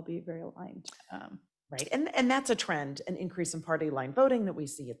because they'll all be very aligned. Right. And that's a trend, an increase in party line voting that we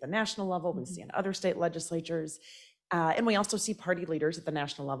see at the national level, we see in other state legislatures. And we also see party leaders at the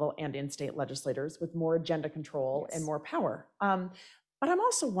national level and in state legislators with more agenda control and more power. But I'm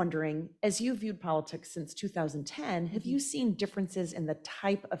also wondering, as you viewed politics since 2010, have you seen differences in the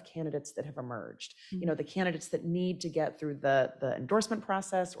type of candidates that have emerged? You know, the candidates that need to get through the endorsement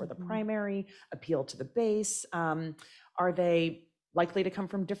process or the primary, appeal to the base. Are they likely to come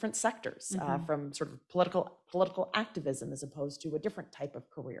from different sectors, from sort of political activism as opposed to a different type of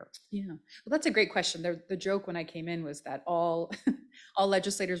career? Yeah, well, that's a great question. The joke when I came in was that all all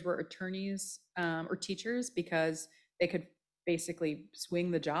legislators were attorneys or teachers because they could basically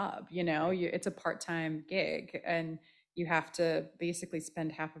swing the job. It's a part-time gig, and you have to basically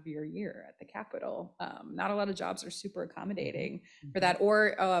spend half of your year at the Capitol. Not a lot of jobs are super accommodating for that,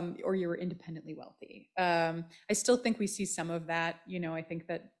 or you're independently wealthy. I still think we see some of that. I think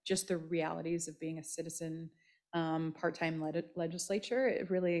that just the realities of being a citizen part-time legislature,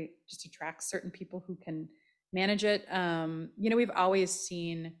 it really just attracts certain people who can manage it. We've always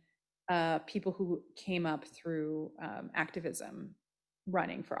seen people who came up through activism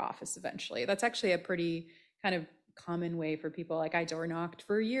running for office eventually. That's actually a pretty kind of common way for people. Like, I door knocked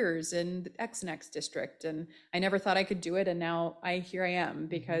for years in the XNX district, and I never thought I could do it, and now here I am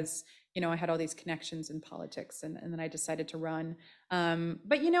because I had all these connections in politics, and then I decided to run.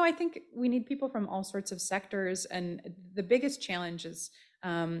 But I think we need people from all sorts of sectors, and the biggest challenge is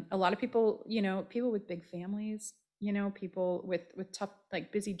a lot of people, people with big families, people with tough,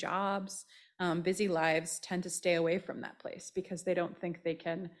 like busy jobs, busy lives tend to stay away from that place because they don't think they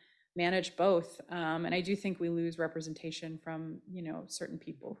can manage both. And I do think we lose representation from, certain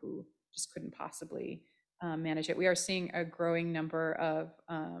people who just couldn't possibly manage it. We are seeing a growing number of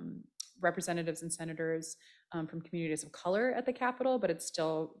representatives and senators from communities of color at the Capitol, but it's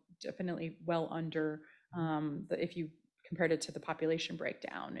still definitely well under if you compared it to the population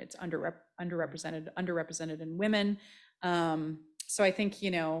breakdown, it's underrepresented in women. So I think,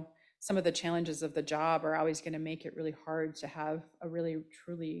 some of the challenges of the job are always going to make it really hard to have a really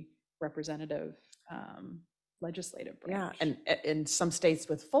truly representative legislative branch. Yeah, and in some states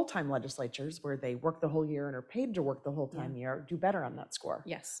with full-time legislatures where they work the whole year and are paid to work the whole time year, do better on that score.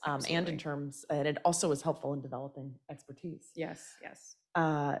 Yes, and in terms, and it also is helpful in developing expertise. Yes.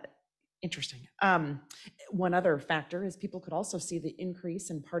 Interesting. One other factor is people could also see the increase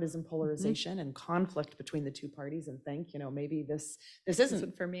in partisan polarization and conflict between the two parties and think, maybe this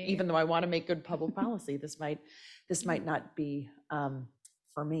isn't for me. Even though I want to make good public policy, this might not be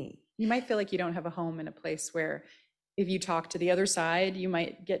for me. You might feel like you don't have a home in a place where if you talk to the other side, you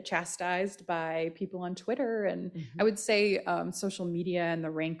might get chastised by people on Twitter. And I would say social media and the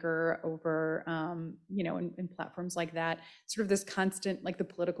rancor over, in platforms like that, sort of this constant, like the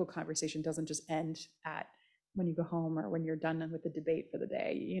political conversation doesn't just end at when you go home or when you're done with the debate for the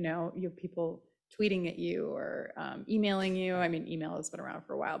day. You have people tweeting at you or emailing you. I mean, email has been around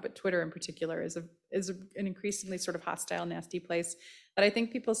for a while, but Twitter in particular is an increasingly sort of hostile, nasty place that I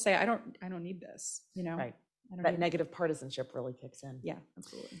think people say, I don't need this, Right. That negative partisanship really kicks in. Yeah,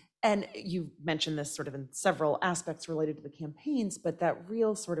 absolutely. And you mentioned this sort of in several aspects related to the campaigns, but that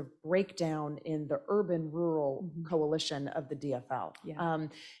real sort of breakdown in the urban-rural coalition of the DFL. Yeah.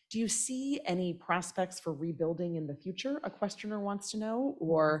 Do you see any prospects for rebuilding in the future? A questioner wants to know,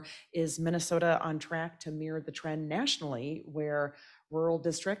 or is Minnesota on track to mirror the trend nationally where rural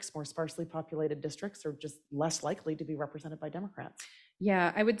districts, more sparsely populated districts, are just less likely to be represented by Democrats?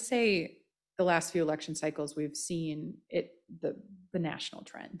 Yeah, I would say the last few election cycles, we've seen the national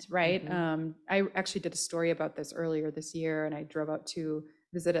trend, right? I actually did a story about this earlier this year, and I drove out to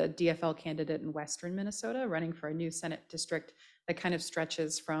visit a DFL candidate in Western Minnesota running for a new Senate district that kind of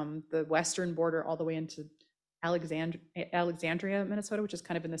stretches from the western border all the way into Alexandria, Minnesota, which is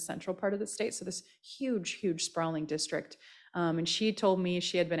kind of in the central part of the state. So this huge sprawling district. And she told me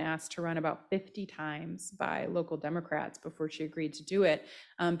she had been asked to run about 50 times by local Democrats before she agreed to do it,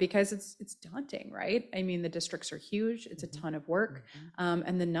 because it's daunting, right? I mean, the districts are huge. It's a ton of work.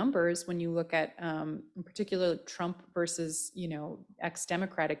 And the numbers, when you look at, in particular, Trump versus,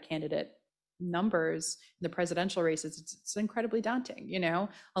 ex-Democratic candidate numbers in the presidential races, it's incredibly daunting.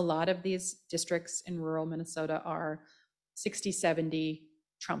 A lot of these districts in rural Minnesota are 60, 70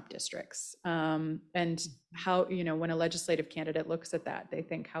 Trump districts. And how, when a legislative candidate looks at that, they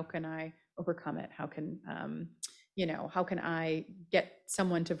think, how can I overcome it? How can I get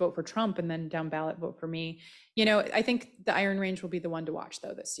someone to vote for Trump and then down ballot vote for me? I think the Iron Range will be the one to watch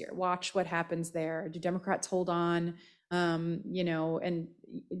though this year. Watch what happens there. Do Democrats hold on? And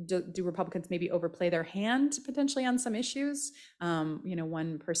do Republicans maybe overplay their hand potentially on some issues?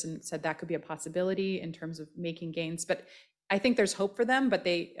 One person said that could be a possibility in terms of making gains, but I think there's hope for them, but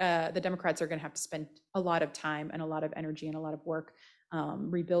the Democrats are going to have to spend a lot of time and a lot of energy and a lot of work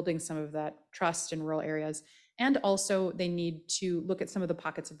rebuilding some of that trust in rural areas. And also they need to look at some of the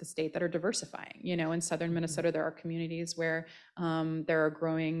pockets of the state that are diversifying. In southern Minnesota, there are communities where there are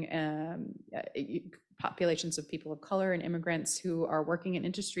growing populations of people of color and immigrants who are working in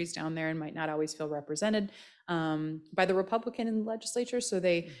industries down there and might not always feel represented by the Republican legislature. So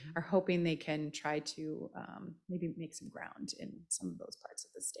they are hoping they can try to maybe make some ground in some of those parts of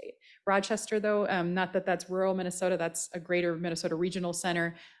the state. Rochester, though, not that that's rural Minnesota, that's a greater Minnesota regional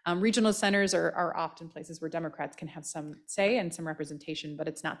center. Regional centers are often places where Democrats can have some say and some representation, but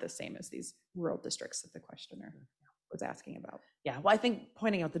it's not the same as these rural districts that the questioner was asking about. Yeah, well, I think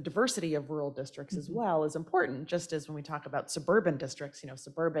pointing out the diversity of rural districts as well is important, just as when we talk about suburban districts,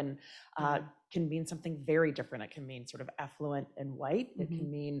 suburban can mean something very different. It can mean sort of affluent and white. It can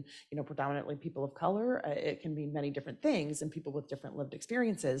mean, predominantly people of color. It can mean many different things and people with different lived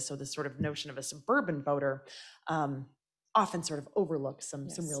experiences. So this sort of notion of a suburban voter often sort of overlooks some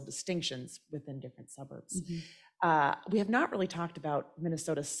real distinctions within different suburbs. We have not really talked about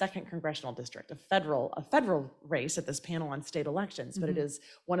Minnesota's second congressional district, a federal race at this panel on state elections, but it is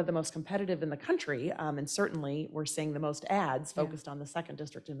one of the most competitive in the country. And certainly we're seeing the most ads focused on the second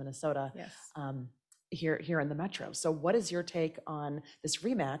district in Minnesota here in the Metro. So what is your take on this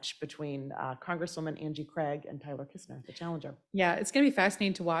rematch between Congresswoman Angie Craig and Tyler Kistner, the challenger? Yeah, it's going to be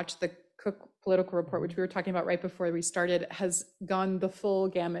fascinating to watch. The Cook Political Report, which we were talking about right before we started, has gone the full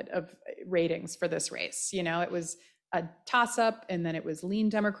gamut of ratings for this race. It was a toss-up, and then it was lean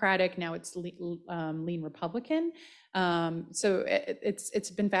Democratic. Now it's lean Republican. So it's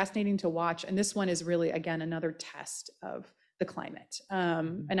been fascinating to watch. And this one is really, again, another test of the climate.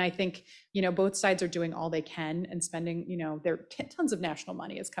 And I think, both sides are doing all they can and spending, there tons of national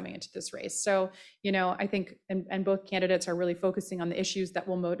money is coming into this race. So, I think, and both candidates are really focusing on the issues that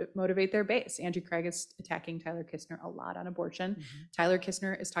will motivate their base. Angie Craig is attacking Tyler Kistner a lot on abortion. Tyler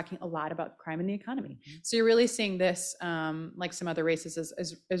Kistner is talking a lot about crime in the economy. So you're really seeing this, like some other races,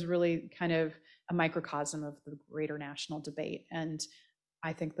 as really kind of a microcosm of the greater national debate. And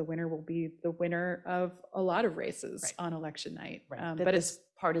I think the winner will be the winner of a lot of races on election night. But this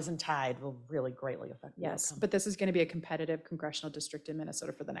partisan tide will really greatly affect the outcome. But this is going to be a competitive congressional district in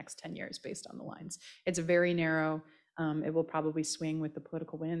Minnesota for the next 10 years based on the lines. It's very narrow. It will probably swing with the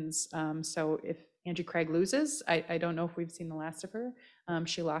political winds. So if Angie Craig loses, I don't know if we've seen the last of her.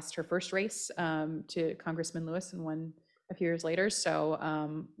 She lost her first race to Congressman Lewis and won a few years later. So,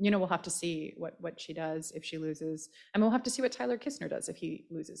 we'll have to see what she does if she loses. And we'll have to see what Tyler Kistner does if he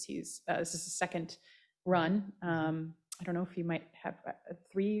loses. This is his second run. I don't know if he might have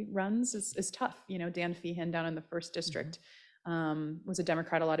 3 runs is tough. Dan Feehan down in the first district was a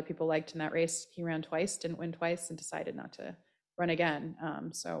Democrat a lot of people liked in that race. He ran twice, didn't win twice, and decided not to run again.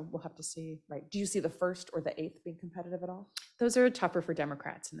 So we'll have to see. Right. Do you see the first or the 8th being competitive at all? Those are tougher for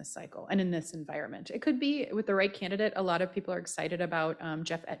Democrats in this cycle and in this environment. It could be with the right candidate. A lot of people are excited about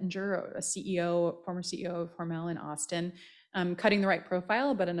Jeff Ettinger, former CEO of Hormel in Austin, cutting the right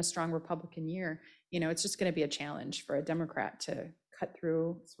profile, but in a strong Republican year. It's just going to be a challenge for a Democrat to cut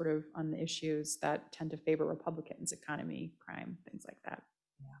through sort of on the issues that tend to favor Republicans, economy, crime, things like that.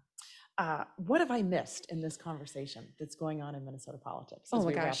 What have I missed in this conversation that's going on in Minnesota politics as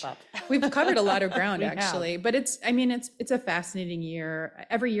we wrap up? We've covered a lot of ground actually, but it's a fascinating year.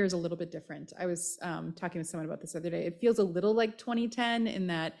 Every year is a little bit different. I was talking with someone about this the other day. It feels a little like 2010 in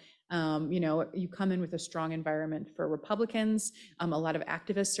that you come in with a strong environment for Republicans. A lot of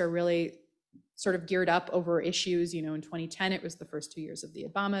activists are really sort of geared up over issues. In 2010, it was the first 2 years of the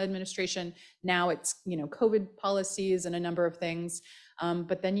Obama administration. Now it's, COVID policies and a number of things.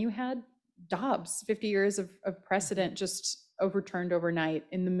 But then you had Dobbs, 50 years of precedent just overturned overnight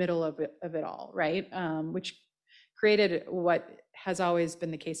in the middle of it all, right? Which created what has always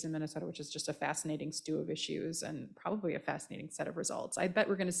been the case in Minnesota, which is just a fascinating stew of issues and probably a fascinating set of results. I bet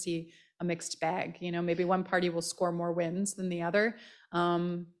we're going to see a mixed bag. Maybe one party will score more wins than the other,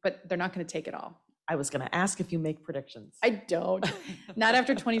 but they're not going to take it all. I was going to ask if you make predictions. I don't. Not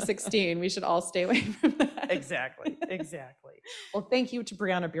after 2016. We should all stay away from that. Exactly. Well, thank you to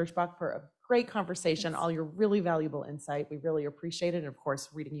Brianna Bierschbach for a great conversation, all your really valuable insight. We really appreciate it. And of course,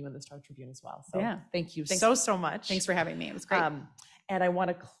 reading you in the Star Tribune as well. So thank you so much. Thanks for having me. It was great. And I want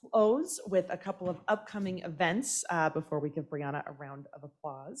to close with a couple of upcoming events before we give Brianna a round of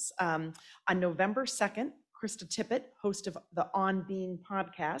applause. On November 2nd, Krista Tippett, host of the On Being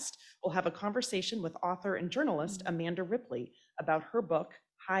podcast, will have a conversation with author and journalist Amanda Ripley about her book,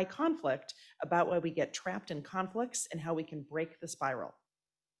 High Conflict, about why we get trapped in conflicts and how we can break the spiral.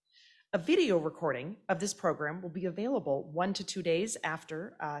 A video recording of this program will be available 1 to 2 days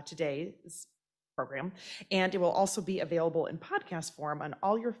after today's program, and it will also be available in podcast form on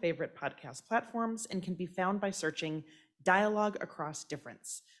all your favorite podcast platforms and can be found by searching Dialogue Across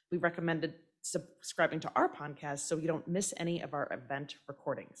Difference. We recommended subscribing to our podcast so you don't miss any of our event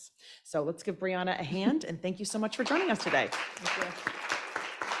recordings. So let's give Brianna a hand, and thank you so much for joining us today. Thank you.